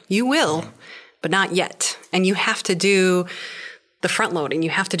 right? You will, but not yet. And you have to do the front loading. You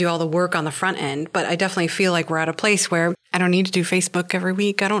have to do all the work on the front end. But I definitely feel like we're at a place where I don't need to do Facebook every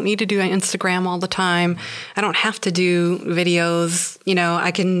week. I don't need to do Instagram all the time. I don't have to do videos.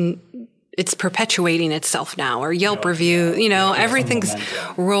 It's perpetuating itself now, or Yelp review, everything's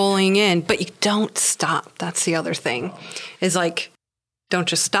rolling in, but you don't stop. That's the other thing, is like, don't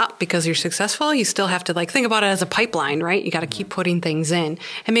just stop because you're successful. You still have to think about it as a pipeline, right? You got to keep putting things in.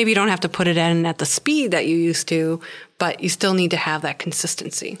 And maybe you don't have to put it in at the speed that you used to, but you still need to have that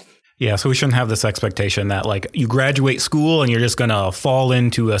consistency. Yeah, so we shouldn't have this expectation that you graduate school and you're just going to fall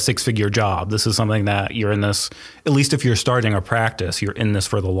into a 6-figure job. This is something that you're in this, at least if you're starting a practice, you're in this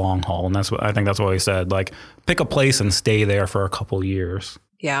for the long haul. And I think that's what we said, pick a place and stay there for a couple years.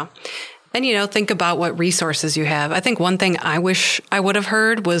 Yeah. And, think about what resources you have. I think one thing I wish I would have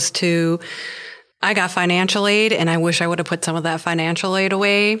heard was I got financial aid, and I wish I would have put some of that financial aid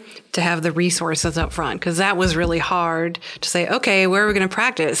away to have the resources up front, because that was really hard to say, okay, where are we going to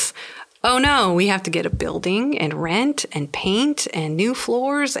practice? Oh, no, we have to get a building and rent and paint and new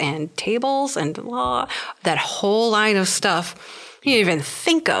floors and tables and that whole line of stuff you didn't even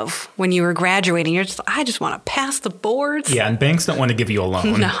think of when you were graduating. I just want to pass the boards. Yeah, and banks don't want to give you a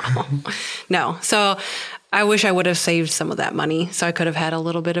loan. No. So I wish I would have saved some of that money so I could have had a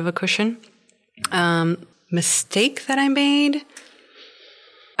little bit of a cushion. Mistake that I made,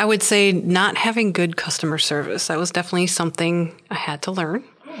 I would say not having good customer service. That was definitely something I had to learn.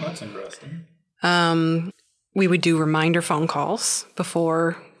 Oh, that's interesting. We would do reminder phone calls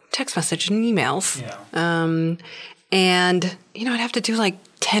before text message and emails. Yeah. And, I'd have to do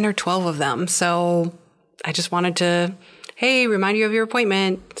 10 or 12 of them. So I just wanted to, hey, remind you of your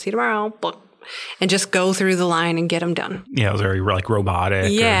appointment. See you tomorrow. And just go through the line and get them done. Yeah, it was very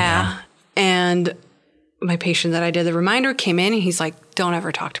robotic. Yeah. And my patient that I did the reminder came in and he's like, don't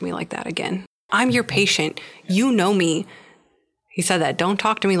ever talk to me like that again. I'm your patient. You know me. He said that. Don't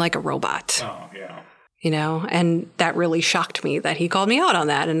talk to me like a robot. Oh, yeah. And that really shocked me that he called me out on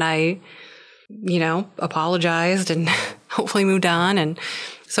that. And I apologized and hopefully moved on. And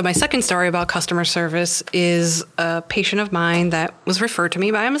so my second story about customer service is a patient of mine that was referred to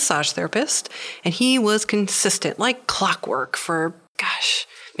me by a massage therapist. And he was consistent, like clockwork for,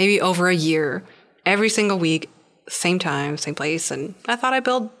 maybe over a year, every single week, same time, same place. And I thought I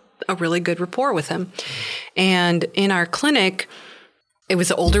built a really good rapport with him. And in our clinic, it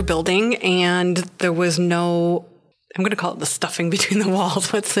was an older building and there was no, I'm going to call it the stuffing between the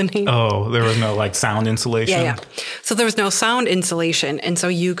walls. What's the name? Oh, there was no sound insulation? Yeah. So there was no sound insulation. And so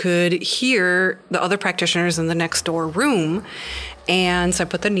you could hear the other practitioners in the next door room. And so I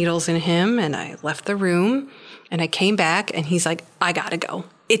put the needles in him and I left the room and I came back and he's like, I got to go.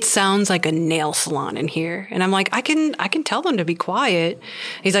 It sounds like a nail salon in here. And I'm like, I can tell them to be quiet.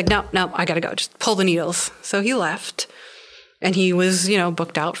 He's like, no, I got to go. Just pull the needles. So he left and he was,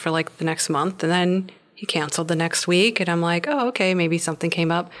 booked out for the next month. And then he canceled the next week. And I'm like, oh, okay, maybe something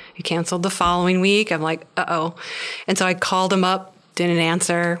came up. He canceled the following week. I'm like, uh-oh. And so I called him up, didn't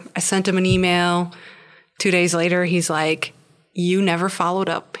answer. I sent him an email. 2 days later, he's like, you never followed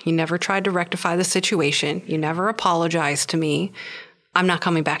up. You never tried to rectify the situation. You never apologized to me. I'm not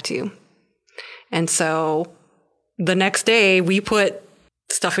coming back to you. And so the next day, we put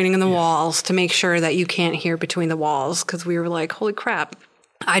stuffing in the walls to make sure that you can't hear between the walls, because we were like, holy crap.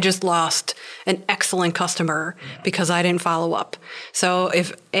 I just lost an excellent customer because I didn't follow up. So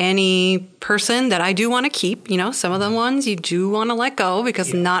if any person that I do want to keep, some of the ones you do want to let go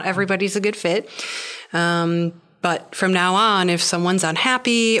because not everybody's a good fit. But from now on, if someone's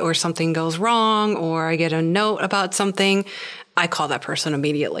unhappy or something goes wrong or I get a note about something, I call that person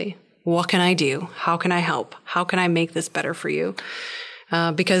immediately. What can I do? How can I help? How can I make this better for you?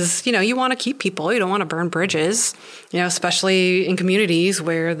 Because, you want to keep people. You don't want to burn bridges, especially in communities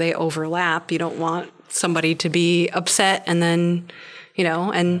where they overlap. You don't want somebody to be upset and then,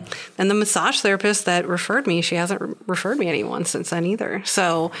 and the massage therapist that referred me, she hasn't referred me anyone since then either.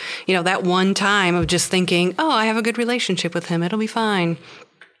 So, that one time of just thinking, oh, I have a good relationship with him, it'll be fine,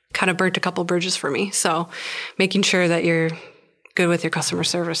 kind of burnt a couple bridges for me. So making sure that you're good with your customer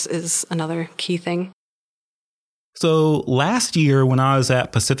service is another key thing. So last year when I was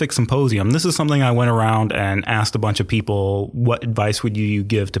at Pacific Symposium, this is something I went around and asked a bunch of people, what advice would you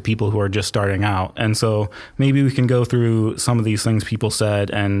give to people who are just starting out? And so maybe we can go through some of these things people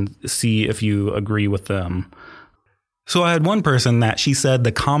said and see if you agree with them. So I had one person that she said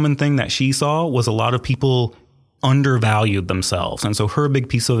the common thing that she saw was a lot of people undervalued themselves. And so her big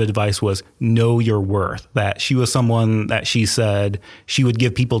piece of advice was know your worth, that she was someone that she said she would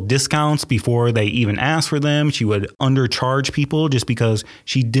give people discounts before they even asked for them. She would undercharge people just because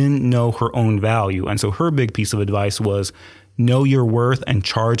she didn't know her own value. And so her big piece of advice was know your worth and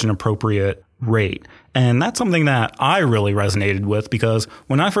charge an appropriate rate. And that's something that I really resonated with because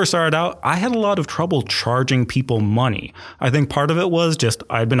when I first started out, I had a lot of trouble charging people money. I think part of it was just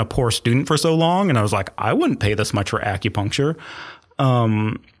I'd been a poor student for so long and I was like, I wouldn't pay this much for acupuncture.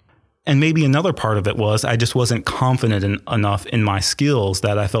 And maybe another part of it was I just wasn't confident enough in my skills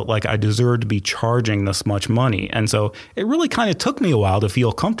that I felt like I deserved to be charging this much money. And so it really kind of took me a while to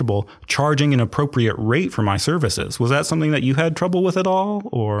feel comfortable charging an appropriate rate for my services. Was that something that you had trouble with at all,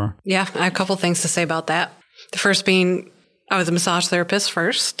 or? Yeah, I have a couple things to say about that. The first being, I was a massage therapist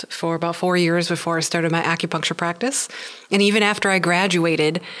first for about 4 years before I started my acupuncture practice. And even after I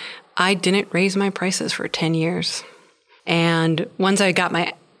graduated, I didn't raise my prices for 10 years. And once I got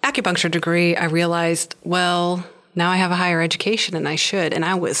my acupuncture degree, I realized, well, now I have a higher education and I should. And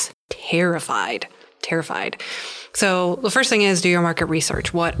I was terrified. So the first thing is do your market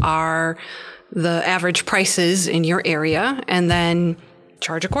research. What are the average prices in your area? And then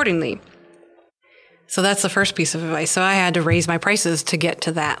charge accordingly. So that's the first piece of advice. So I had to raise my prices to get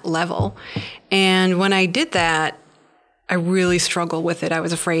to that level. And when I did that, I really struggled with it. I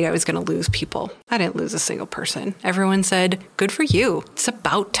was afraid I was going to lose people. I didn't lose a single person. Everyone said, good for you. It's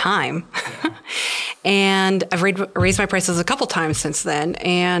about time. And I've raised my prices a couple times since then.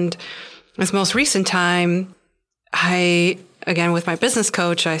 And this most recent time, again, with my business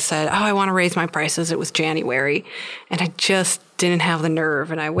coach, I said, I want to raise my prices. It was January. And I just didn't have the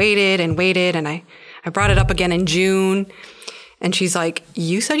nerve. And I waited. And I brought it up again in June. And she's like,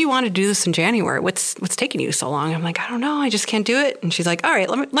 you said you wanted to do this in January. What's taking you so long? I'm like, I don't know. I just can't do it. And she's like, all right,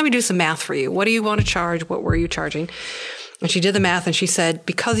 let me do some math for you. What do you want to charge? What were you charging? And she did the math and she said,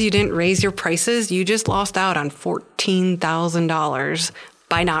 because you didn't raise your prices, you just lost out on $14,000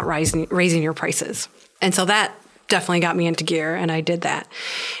 by not raising your prices. And so that definitely got me into gear, and I did that.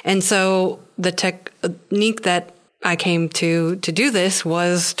 And so the technique that I came to do this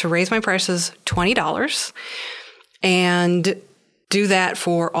was to raise my prices $20 and do that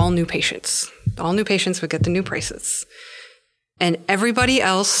for all new patients. All new patients would get the new prices. And everybody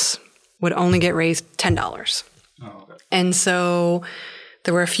else would only get raised $10. Oh, okay. And so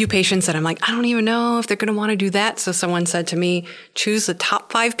there were a few patients that I'm like, I don't even know if they're going to want to do that. So someone said to me, choose the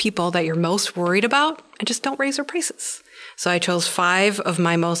top 5 people that you're most worried about and just don't raise their prices. So I chose 5 of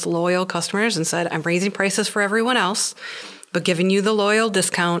my most loyal customers and said, I'm raising prices for everyone else, but giving you the loyal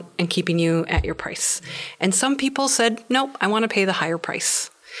discount and keeping you at your price. And some people said, nope, I want to pay the higher price.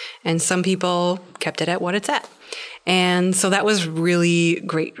 And some people kept it at what it's at. And so that was really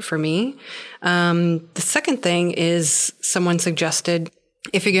great for me. The second thing is someone suggested,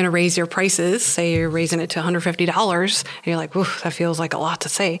 if you're going to raise your prices, say you're raising it to $150, and you're like, oof, that feels like a lot to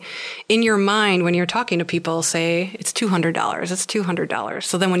say. In your mind, when you're talking to people, say, it's $200, it's $200.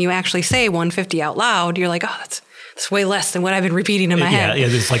 So then when you actually say $150 out loud, you're like, oh, that's way less than what I've been repeating in my head. Yeah,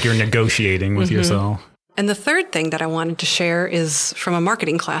 it's like you're negotiating with yourself. And the third thing that I wanted to share is from a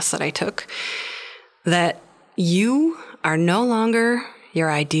marketing class that I took, that you are no longer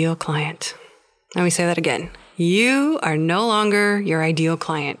your ideal client. Let me say that again. You are no longer your ideal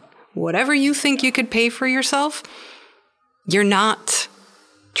client. Whatever you think you could pay for yourself, you're not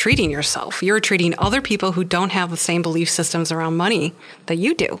treating yourself. You're treating other people who don't have the same belief systems around money that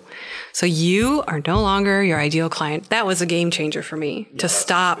you do. So you are no longer your ideal client. That was a game changer for me to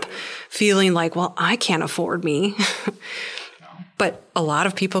stop feeling like, well, I can't afford me. But a lot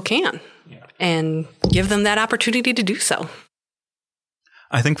of people can, and give them that opportunity to do so.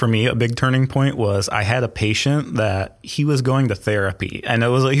 I think for me, a big turning point was I had a patient that he was going to therapy, and it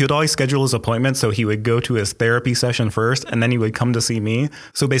was like he would always schedule his appointment. So he would go to his therapy session first, and then he would come to see me.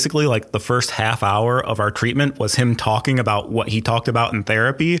 So basically like the first half hour of our treatment was him talking about what he talked about in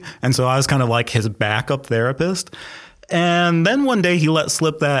therapy. And so I was kind of like his backup therapist. And then one day he let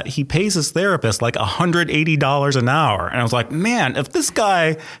slip that he pays his therapist like $180 an hour. And I was like, man, if this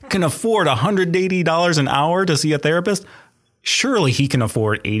guy can afford $180 an hour to see a therapist, surely he can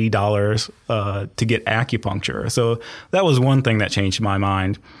afford $80 to get acupuncture. So that was one thing that changed my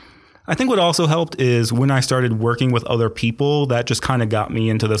mind. I think what also helped is when I started working with other people, that just kind of got me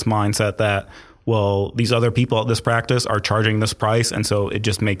into this mindset that, well, these other people at this practice are charging this price, and so it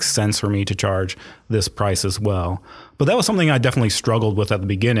just makes sense for me to charge this price as well. But that was something I definitely struggled with at the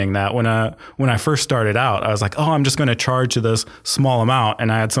beginning, that when I first started out, I was like, oh, I'm just going to charge this small amount.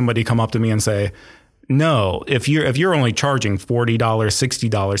 And I had somebody come up to me and say, no, if you're only charging $40,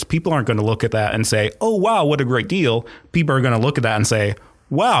 $60, people aren't going to look at that and say, oh, wow, what a great deal. People are going to look at that and say,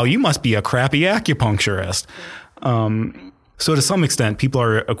 wow, you must be a crappy acupuncturist. So to some extent, people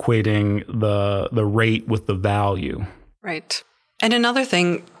are equating the rate with the value. Right. And another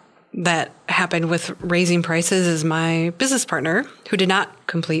thing that happened with raising prices is my business partner, who did not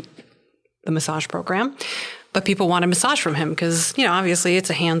complete the massage program, but people wanted massage from him because, obviously it's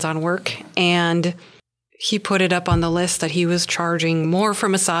a hands-on work. And he put it up on the list that he was charging more for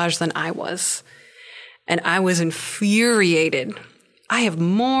massage than I was. And I was infuriated. I have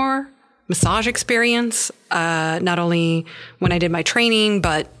more massage experience, not only when I did my training,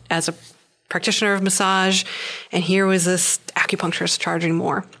 but as a practitioner of massage. And here was this acupuncturist charging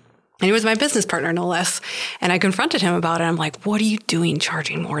more. And he was my business partner, no less. And I confronted him about it. I'm like, what are you doing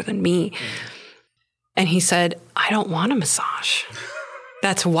charging more than me? And he said, I don't want a massage.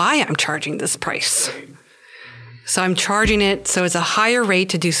 That's why I'm charging this price. So I'm charging it so it's a higher rate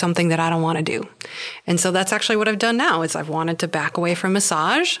to do something that I don't want to do. And so that's actually what I've done now is I've wanted to back away from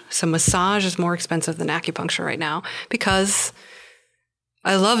massage. So massage is more expensive than acupuncture right now because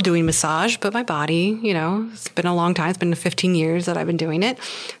I love doing massage, but my body, it's been a long time. It's been 15 years that I've been doing it.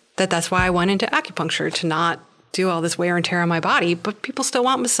 That's why I went into acupuncture, to not do all this wear and tear on my body. But people still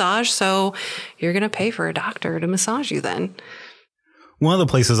want massage, so you're going to pay for a doctor to massage you then. One of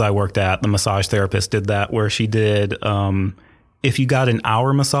the places I worked at, the massage therapist did that, where she did, if you got an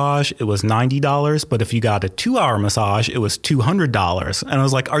hour massage, it was $90. But if you got a 2-hour massage, it was $200. And I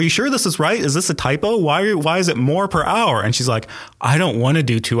was like, are you sure this is right? Is this a typo? Why is it more per hour? And she's like, I don't want to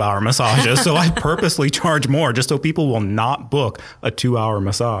do 2-hour massages. So I purposely charge more just so people will not book a 2-hour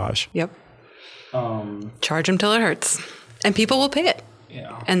massage. Yep. Charge them till it hurts. And people will pay it.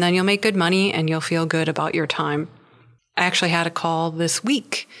 Yeah. And then you'll make good money and you'll feel good about your time. I actually had a call this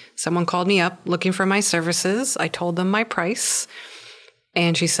week. Someone called me up looking for my services. I told them my price.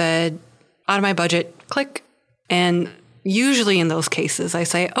 And she said, out of my budget, click. And usually in those cases, I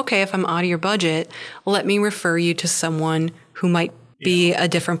say, okay, if I'm out of your budget, let me refer you to someone who might be a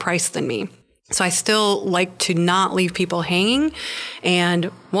different price than me. So I still like to not leave people hanging. And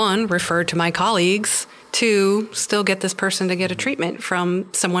 1, refer to my colleagues. 2, still get this person to get a treatment from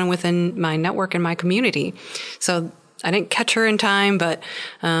someone within my network and my community. So I didn't catch her in time, but,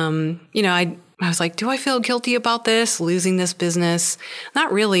 I was like, do I feel guilty about this, losing this business?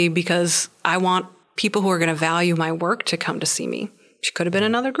 Not really, because I want people who are going to value my work to come to see me. She could have been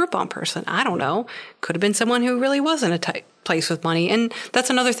another Groupon person. I don't know. Could have been someone who really was in a tight place with money. And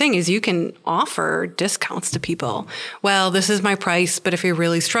that's another thing is you can offer discounts to people. Well, this is my price, but if you're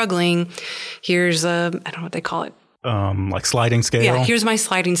really struggling, here's I don't know what they call it. Like sliding scale? Yeah, here's my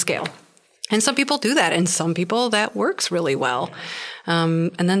sliding scale. And some people do that, and some people that works really well.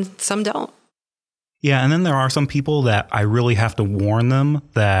 And then some don't. Yeah, and then there are some people that I really have to warn them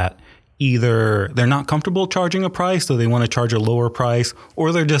that either they're not comfortable charging a price, so they want to charge a lower price,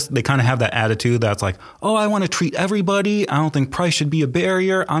 or they kind of have that attitude that's like, oh, I want to treat everybody. I don't think price should be a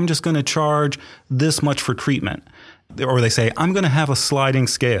barrier. I'm just going to charge this much for treatment. Or they say, I'm going to have a sliding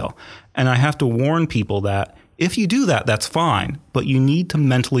scale. And I have to warn people that if you do that, that's fine, but you need to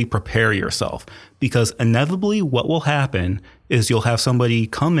mentally prepare yourself, because inevitably what will happen is you'll have somebody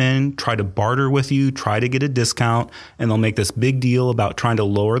come in, try to barter with you, try to get a discount, and they'll make this big deal about trying to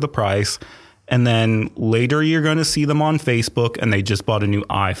lower the price. And then later you're going to see them on Facebook and they just bought a new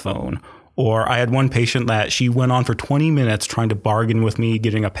iPhone. Or I had one patient that she went on for 20 minutes trying to bargain with me,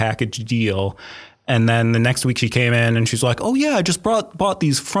 getting a package deal. And then the next week she came in and she's like, oh yeah, I just bought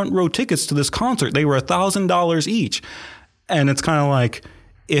these front row tickets to this concert. They were $1,000 each. And it's kind of like,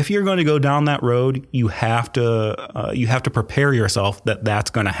 if you're going to go down that road, you have to prepare yourself that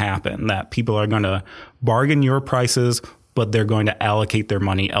that's going to happen, that people are going to bargain your prices, but they're going to allocate their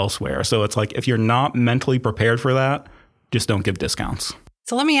money elsewhere. So it's like, if you're not mentally prepared for that, just don't give discounts.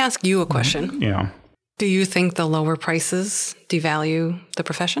 So let me ask you a question. Yeah. Do you think the lower prices devalue the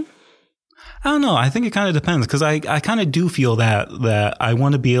profession? I don't know. I think it kind of depends, because I kind of do feel that I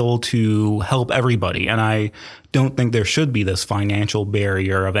want to be able to help everybody. And I don't think there should be this financial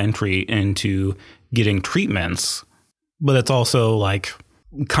barrier of entry into getting treatments. But it's also like,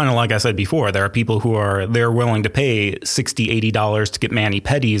 kind of like I said before, there are people who they're willing to pay $60, $80 to get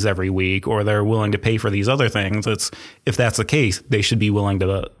mani-pedis every week, or they're willing to pay for these other things. If that's the case, they should be willing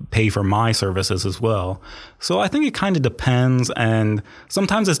to pay for my services as well. So I think it kind of depends. And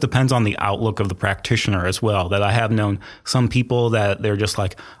sometimes this depends on the outlook of the practitioner as well, that I have known some people that they're just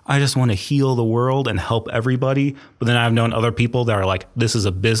like, I just want to heal the world and help everybody. But then I've known other people that are like, this is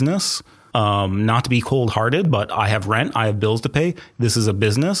a business. Not to be cold-hearted, but I have rent, I have bills to pay. This is a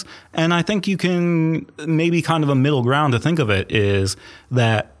business. And I think you can maybe kind of a middle ground to think of it is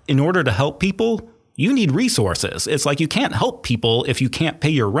that in order to help people, you need resources. It's like you can't help people if you can't pay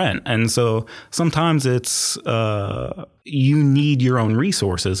your rent. And so sometimes it's you need your own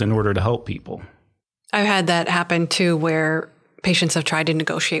resources in order to help people. I've had that happen too, where patients have tried to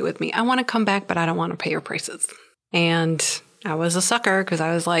negotiate with me. I want to come back, but I don't want to pay your prices. And I was a sucker because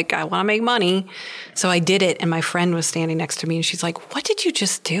I was like, I want to make money. So I did it. And my friend was standing next to me and she's like, what did you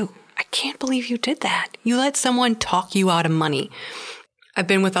just do? I can't believe you did that. You let someone talk you out of money. I've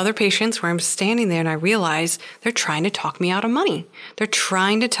been with other patients where I'm standing there and I realize they're trying to talk me out of money. They're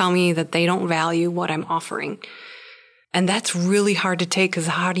trying to tell me that they don't value what I'm offering. And that's really hard to take, because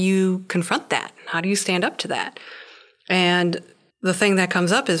how do you confront that? How do you stand up to that? And the thing that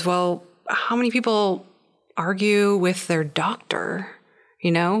comes up is, well, how many people argue with their doctor?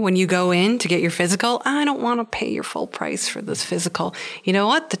 You know, when you go in to get your physical, I don't want to pay your full price for this physical. You know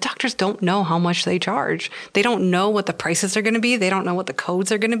what? The doctors don't know how much they charge. They don't know what the prices are going to be. They don't know what the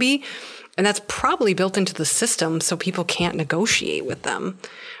codes are going to be. And that's probably built into the system so people can't negotiate with them,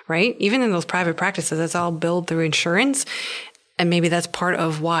 right? Even in those private practices, it's all billed through insurance. And maybe that's part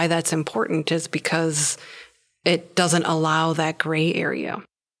of why that's important, is because it doesn't allow that gray area.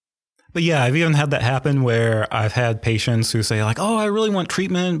 But yeah, I've even had that happen where I've had patients who say like, oh, I really want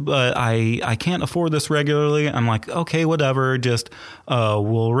treatment, but I can't afford this regularly. I'm like, okay, whatever. Just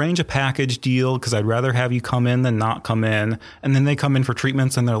we'll arrange a package deal because I'd rather have you come in than not come in. And then they come in for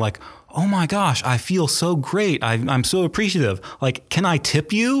treatments and they're like, oh my gosh, I feel so great. I'm so appreciative. Like, can I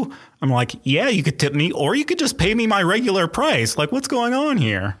tip you? I'm like, yeah, you could tip me, or you could just pay me my regular price. Like, what's going on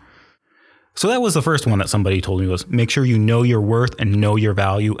here? So that was the first one that somebody told me, was make sure you know your worth and know your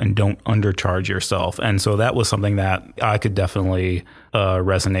value and don't undercharge yourself. And so that was something that I could definitely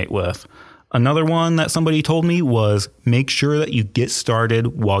resonate with. Another one that somebody told me was make sure that you get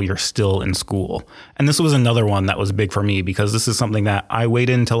started while you're still in school. And this was another one that was big for me, because this is something that I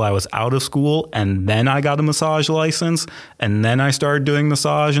waited until I was out of school and then I got a massage license and then I started doing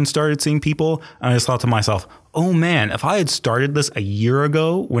massage and started seeing people. And I just thought to myself, oh man, if I had started this a year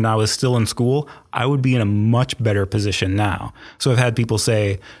ago when I was still in school, I would be in a much better position now. So I've had people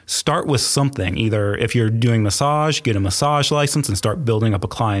say, start with something. Either if you're doing massage, get a massage license and start building up a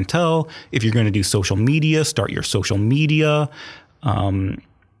clientele. If you're going to do social media, start your social media.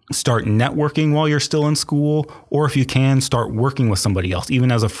 Start networking while you're still in school, or if you can, start working with somebody else, even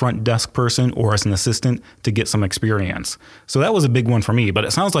as a front desk person or as an assistant, to get some experience. So that was a big one for me, but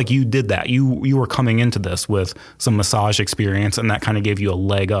it sounds like you did that. You were coming into this with some massage experience, and that kind of gave you a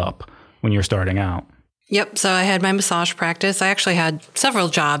leg up when you're starting out. Yep. So I had my massage practice. I actually had several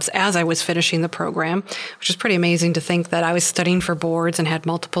jobs as I was finishing the program, which is pretty amazing to think that I was studying for boards and had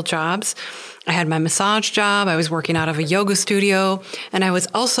multiple jobs. I had my massage job. I was working out of a yoga studio, and I was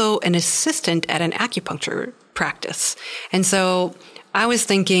also an assistant at an acupuncture practice. And so I was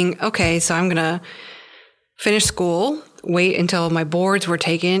thinking, okay, so I'm going to finish school, wait until my boards were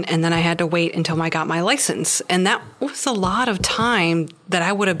taken, and then I had to wait until I got my license. And that was a lot of time that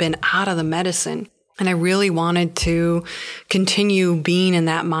I would have been out of the medicine. And I really wanted to continue being in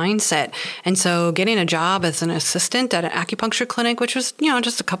that mindset. And so getting a job as an assistant at an acupuncture clinic, which was,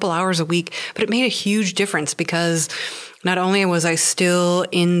 just a couple hours a week, but it made a huge difference, because not only was I still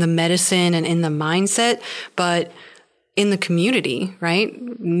in the medicine and in the mindset, but in the community,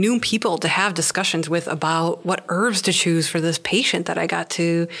 right? New people to have discussions with about what herbs to choose for this patient that I got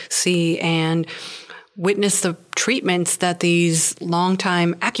to see, and witness the treatments that these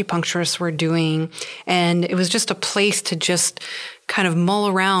longtime acupuncturists were doing. And it was just a place to just kind of mull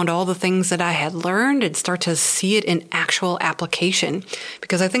around all the things that I had learned and start to see it in actual application.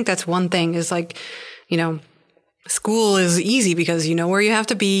 Because I think that's one thing, is like, school is easy because you know where you have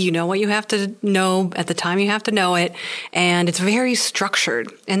to be, you know what you have to know at the time you have to know it, and it's very structured.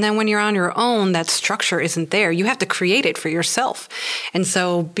 And then when you're on your own, that structure isn't there. You have to create it for yourself. And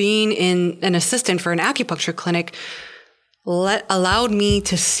so being an assistant for an acupuncture clinic allowed me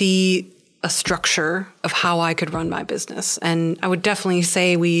to see a structure of how I could run my business. And I would definitely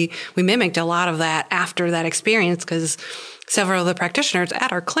say we mimicked a lot of that after that experience, because several of the practitioners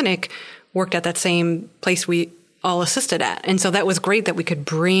at our clinic worked at that same place we all assisted at. And so that was great that we could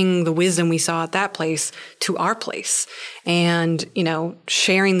bring the wisdom we saw at that place to our place. And,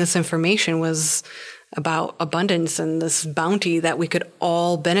 sharing this information was about abundance and this bounty that we could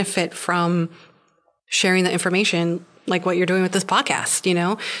all benefit from sharing the information, like what you're doing with this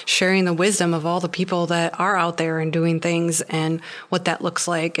podcast, sharing the wisdom of all the people that are out there and doing things and what that looks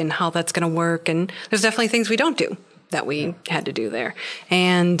like and how that's going to work. And there's definitely things we don't do that we had to do there.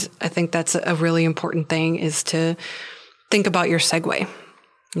 And I think that's a really important thing, is to think about your segue.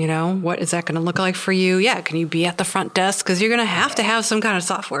 What is that going to look like for you? Yeah. Can you be at the front desk? Because you're going to have some kind of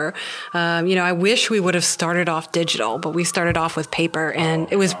software. I wish we would have started off digital, but we started off with paper,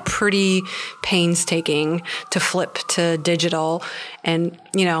 and it was pretty painstaking to flip to digital. And,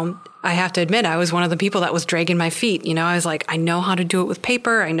 I have to admit, I was one of the people that was dragging my feet. I was like, I know how to do it with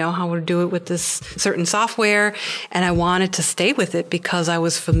paper. I know how to do it with this certain software. And I wanted to stay with it because I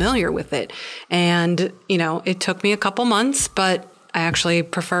was familiar with it. And, it took me a couple months, but I actually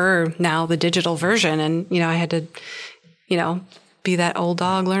prefer now the digital version. And, I had to, be that old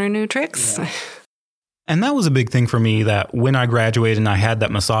dog learning new tricks. Yeah. And that was a big thing for me, that when I graduated and I had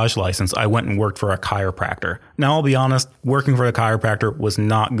that massage license, I went and worked for a chiropractor. Now, I'll be honest, working for a chiropractor was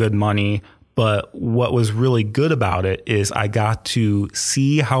not good money. But what was really good about it is I got to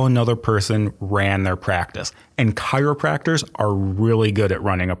see how another person ran their practice. And chiropractors are really good at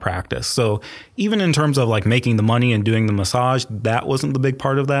running a practice. So even in terms of like making the money and doing the massage, that wasn't the big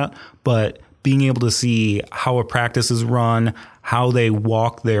part of that. But being able to see how a practice is run, how they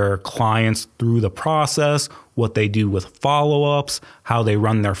walk their clients through the process, what they do with follow-ups, how they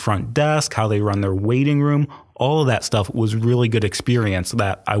run their front desk, how they run their waiting room, all of that stuff was really good experience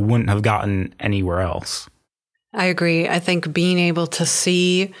that I wouldn't have gotten anywhere else. I agree. I think being able to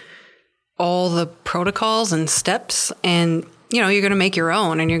see all the protocols and steps, and, you're going to make your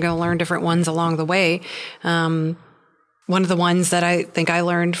own and you're going to learn different ones along the way. One of the ones that I think I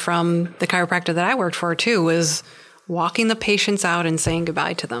learned from the chiropractor that I worked for too was walking the patients out and saying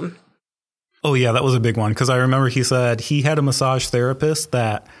goodbye to them. Oh yeah, that was a big one. Because I remember he said he had a massage therapist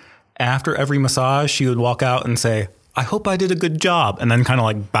that after every massage, she would walk out and say, I hope I did a good job, and then kind of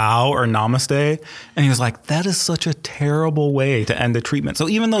like bow or namaste. And he was like, that is such a terrible way to end a treatment. So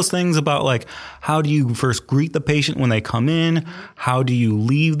even those things about like, how do you first greet the patient when they come in? How do you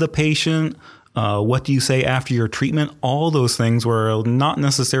leave the patient? What do you say after your treatment? All those things were not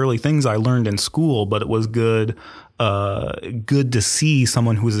necessarily things I learned in school, but it was good to see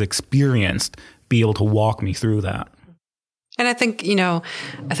someone who was experienced be able to walk me through that. And I think,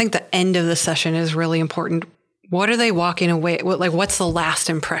 I think the end of the session is really important. What are they walking away? What's the last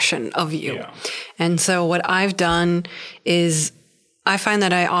impression of you? Yeah. And so what I've done is I find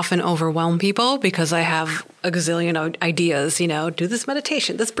that I often overwhelm people because I have a gazillion ideas, do this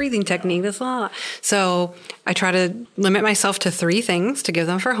meditation, this breathing technique, this blah. So I try to limit myself to 3 things to give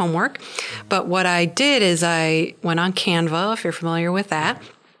them for homework. But what I did is I went on Canva, if you're familiar with that,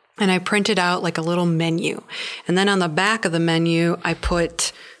 and I printed out like a little menu. And then on the back of the menu, I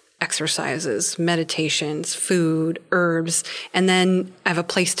put exercises, meditations, food, herbs, and then I have a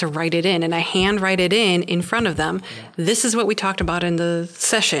place to write it in, and I hand write it in front of them. Yeah. This is what we talked about in the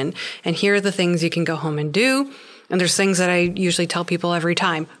session, and here are the things you can go home and do. And there's things that I usually tell people every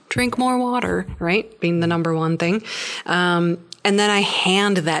time. Drink more water, right? Being the number one thing. And then I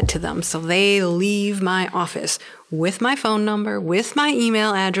hand that to them. So they leave my office with my phone number, with my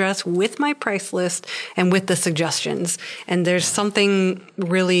email address, with my price list, and with the suggestions. And there's something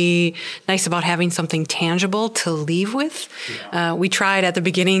really nice about having something tangible to leave with. Yeah. We tried at the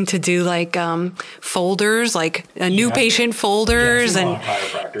beginning to do like folders, like new patient folders. And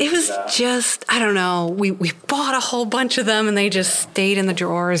it was just, I don't know, we bought a whole bunch of them and they just stayed in the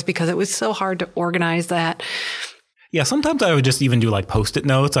drawers because it was so hard to organize that. Yeah, sometimes I would just even do like Post-it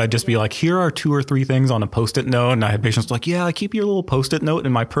notes. I'd just be like, here are 2 or 3 things on a Post-it note. And I had patients like, yeah, I keep your little Post-it note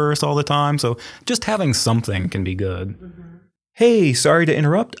in my purse all the time. So just having something can be good. Mm-hmm. Hey, sorry to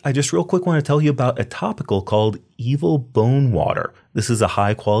interrupt. I just real quick want to tell you about a topical called Evil Bone Water. This is a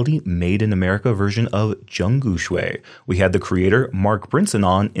high quality, made in America version of Zhenggu Shui. We had the creator, Mark Brinson,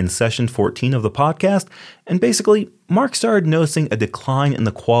 on in session 14 of the podcast. And basically, Mark started noticing a decline in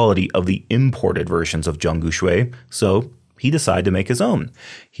the quality of the imported versions of Zhenggu Shui. So he decided to make his own.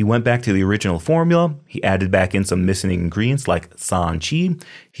 He went back to the original formula. He added back in some missing ingredients like san qi.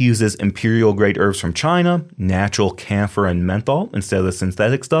 He uses imperial grade herbs from China, natural camphor and menthol instead of the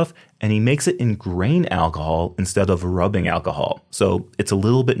synthetic stuff, and he makes it in grain alcohol instead of rubbing alcohol. So it's a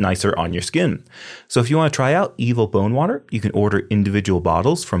little bit nicer on your skin. So if you want to try out Evil Bone Water, you can order individual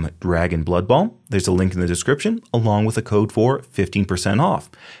bottles from Dragon Blood Balm. There's a link in the description, along with a code for 15% off.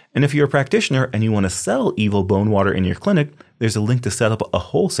 And if you're a practitioner and you want to sell Evil Bone Water in your clinic, there's a link to set up a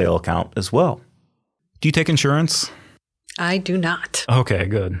wholesale account as well. Do you take insurance? I do not. Okay,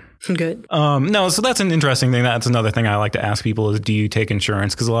 good. Good. No, so that's an interesting thing. That's another thing I like to ask people is, do you take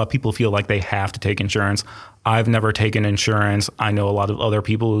insurance? Because a lot of people feel like they have to take insurance. I've never taken insurance. I know a lot of other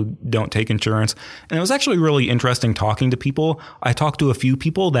people who don't take insurance. And it was actually really interesting talking to people. I talked to a few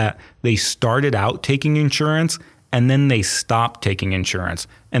people that they started out taking insurance and then they stopped taking insurance.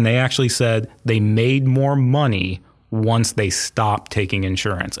 And they actually said they made more money once they stopped taking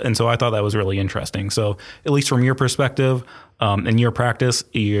insurance. And so I thought that was really interesting. So at least from your perspective, in your practice,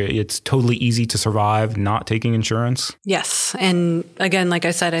 it's totally easy to survive not taking insurance? Yes. And again, like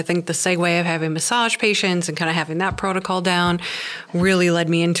I said, I think the segue of having massage patients and kind of having that protocol down really led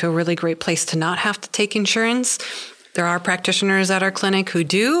me into a really great place to not have to take insurance. There are practitioners at our clinic who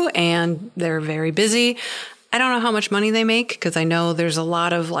do, and they're very busy. I don't know how much money they make because I know there's a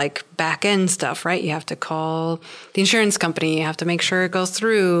lot of like back end stuff, right? You have to call the insurance company. You have to make sure it goes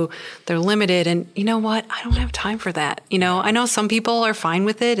through. They're limited. And you know what? I don't have time for that. I know some people are fine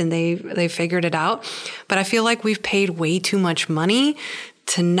with it and they figured it out, but I feel like we've paid way too much money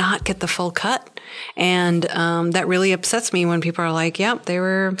to not get the full cut. And that really upsets me when people are like, yep, they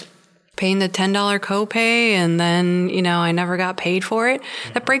were paying the $10 copay and then, I never got paid for it.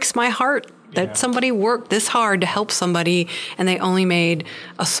 That breaks my heart. That somebody worked this hard to help somebody and they only made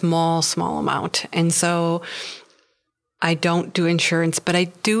a small amount. And so I don't do insurance, but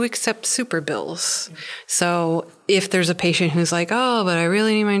I do accept super bills. So if there's a patient who's like, oh, but I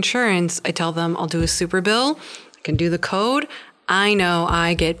really need my insurance, I tell them I'll do a super bill. I can do the code. I know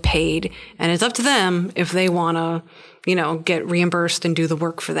I get paid and it's up to them if they want to get reimbursed and do the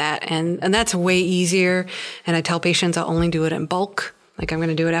work for that. And that's way easier. And I tell patients I'll only do it in bulk. Like I'm going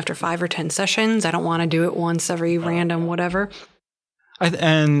to do it after 5 or 10 sessions. I don't want to do it once every random whatever.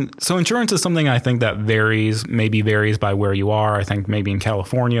 And so insurance is something I think that varies by where you are. I think maybe in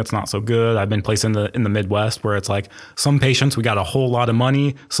California, it's not so good. I've been placed in the Midwest where it's like some patients, we got a whole lot of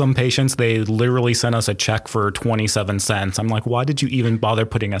money. Some patients, they literally sent us a check for 27 cents. I'm like, why did you even bother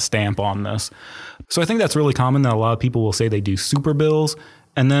putting a stamp on this? So I think that's really common that a lot of people will say they do super bills.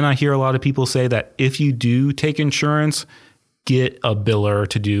 And then I hear a lot of people say that if you do take insurance, get a biller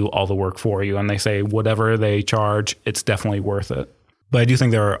to do all the work for you. And they say whatever they charge, it's definitely worth it. But I do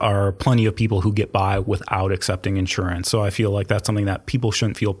think there are plenty of people who get by without accepting insurance. So I feel like that's something that people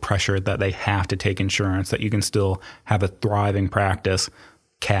shouldn't feel pressured that they have to take insurance, that you can still have a thriving practice,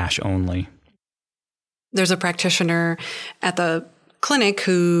 cash only. There's a practitioner at the clinic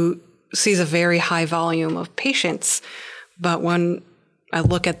who sees a very high volume of patients. But when I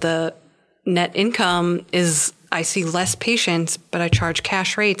look at the net income I see less patients, but I charge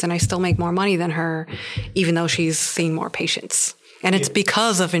cash rates and I still make more money than her, even though she's seen more patients. And it's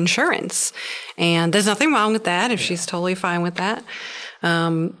because of insurance. And there's nothing wrong with that if she's totally fine with that.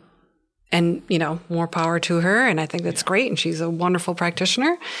 And, more power to her. And I think that's great. And she's a wonderful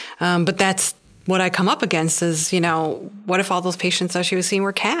practitioner. But that's what I come up against is, what if all those patients that she was seeing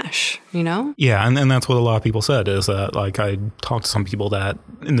were cash, Yeah. And that's what a lot of people said is that, like, I talked to some people that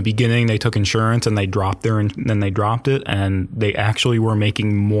in the beginning they took insurance and they dropped then they dropped it. And they actually were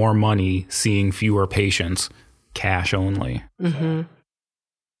making more money seeing fewer patients, cash only. Mm-hmm.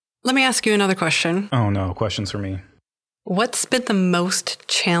 Let me ask you another question. Oh, no. Questions for me. What's been the most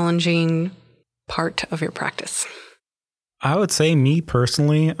challenging part of your practice? I would say me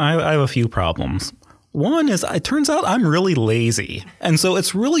personally, I have a few problems. One is it turns out I'm really lazy. And so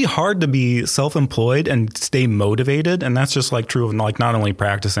it's really hard to be self-employed and stay motivated. And that's just like true of like not only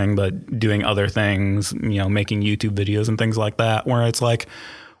practicing, but doing other things, making YouTube videos and things like that, where it's like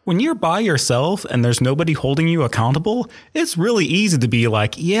when you're by yourself and there's nobody holding you accountable, it's really easy to be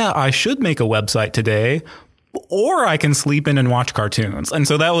like, yeah, I should make a website today. Or I can sleep in and watch cartoons. And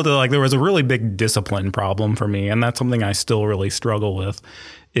so that was there was a really big discipline problem for me. And that's something I still really struggle with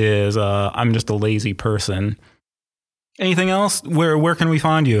is I'm just a lazy person. Anything else? Where can we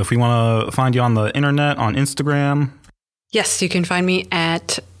find you? If we want to find you on the internet, on Instagram? Yes, you can find me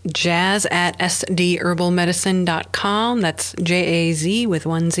at jazz@sdherbalmedicine.com. That's JAZ with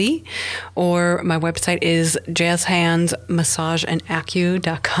one Z. Or my website is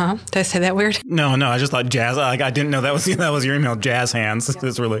jazzhandsmassageandacu.com. Did I say that weird? No, I just thought jazz. I didn't know that was your email, Jazz Hands.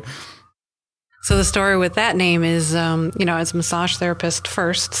 It's really... So the story with that name is, as a massage therapist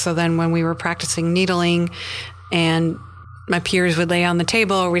first. So then when we were practicing needling and my peers would lay on the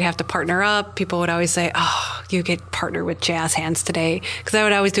table or we'd have to partner up, people would always say, oh, you get partnered with Jazz Hands today. Because I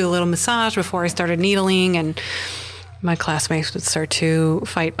would always do a little massage before I started needling, and my classmates would start to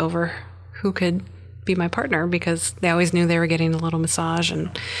fight over who could be my partner because they always knew they were getting a little massage, and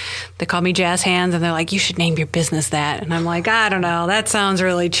they called me Jazz Hands and they're like, you should name your business that. And I'm like, I don't know, that sounds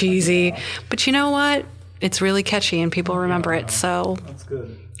really cheesy. But you know what? It's really catchy and people remember it. So that's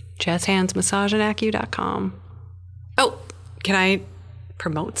good. jazzhandsmassageandacu.com. Oh, can I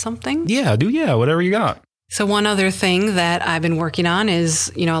promote something? Yeah, whatever you got. So one other thing that I've been working on is,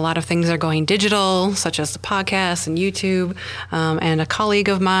 a lot of things are going digital, such as the podcast and YouTube. And a colleague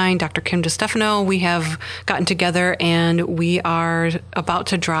of mine, Dr. Kim DeStefano, we have gotten together and we are about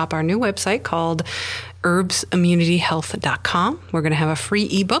to drop our new website called herbsimmunityhealth.com. We're going to have a free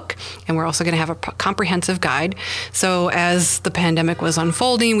ebook, and we're also going to have a comprehensive guide. So as the pandemic was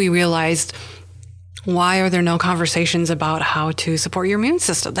unfolding, we realized, why are there no conversations about how to support your immune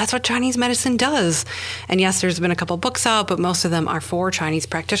system? That's what Chinese medicine does. And yes, there's been a couple books out, but most of them are for Chinese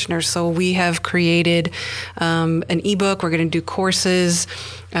practitioners. So we have created an ebook. We're going to do courses,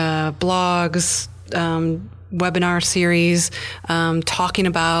 blogs, webinar series talking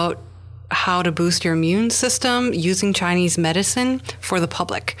about how to boost your immune system using Chinese medicine for the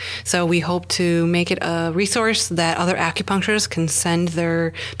public. So we hope to make it a resource that other acupuncturists can send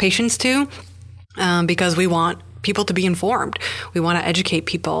their patients to, because we want people to be informed. We want to educate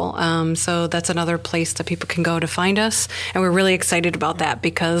people. So that's another place that people can go to find us. And we're really excited about that,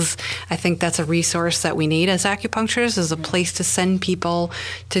 because I think that's a resource that we need as acupuncturists, is a place to send people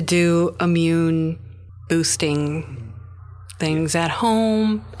to do immune boosting things at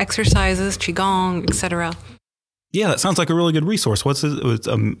home, exercises, qigong, etc. Yeah, that sounds like a really good resource. What's it? It's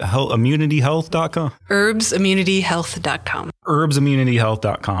immunityhealth.com? Herbsimmunityhealth.com.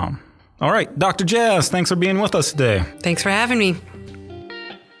 Herbsimmunityhealth.com. All right, Dr. Jazz, thanks for being with us today. Thanks for having me.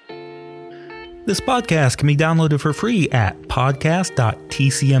 This podcast can be downloaded for free at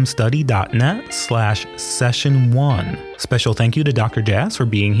podcast.tcmstudy.net/session1. Special thank you to Dr. Jazz for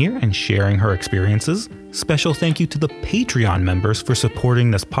being here and sharing her experiences. Special thank you to the Patreon members for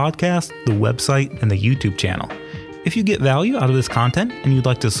supporting this podcast, the website, and the YouTube channel. If you get value out of this content and you'd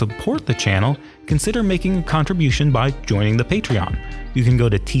like to support the channel, consider making a contribution by joining the Patreon. You can go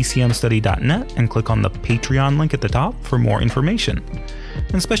to tcmstudy.net and click on the Patreon link at the top for more information.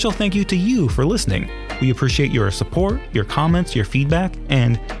 And special thank you to you for listening. We appreciate your support, your comments, your feedback,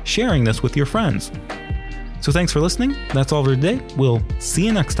 and sharing this with your friends. So thanks for listening. That's all for today. We'll see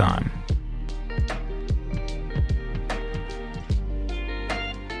you next time.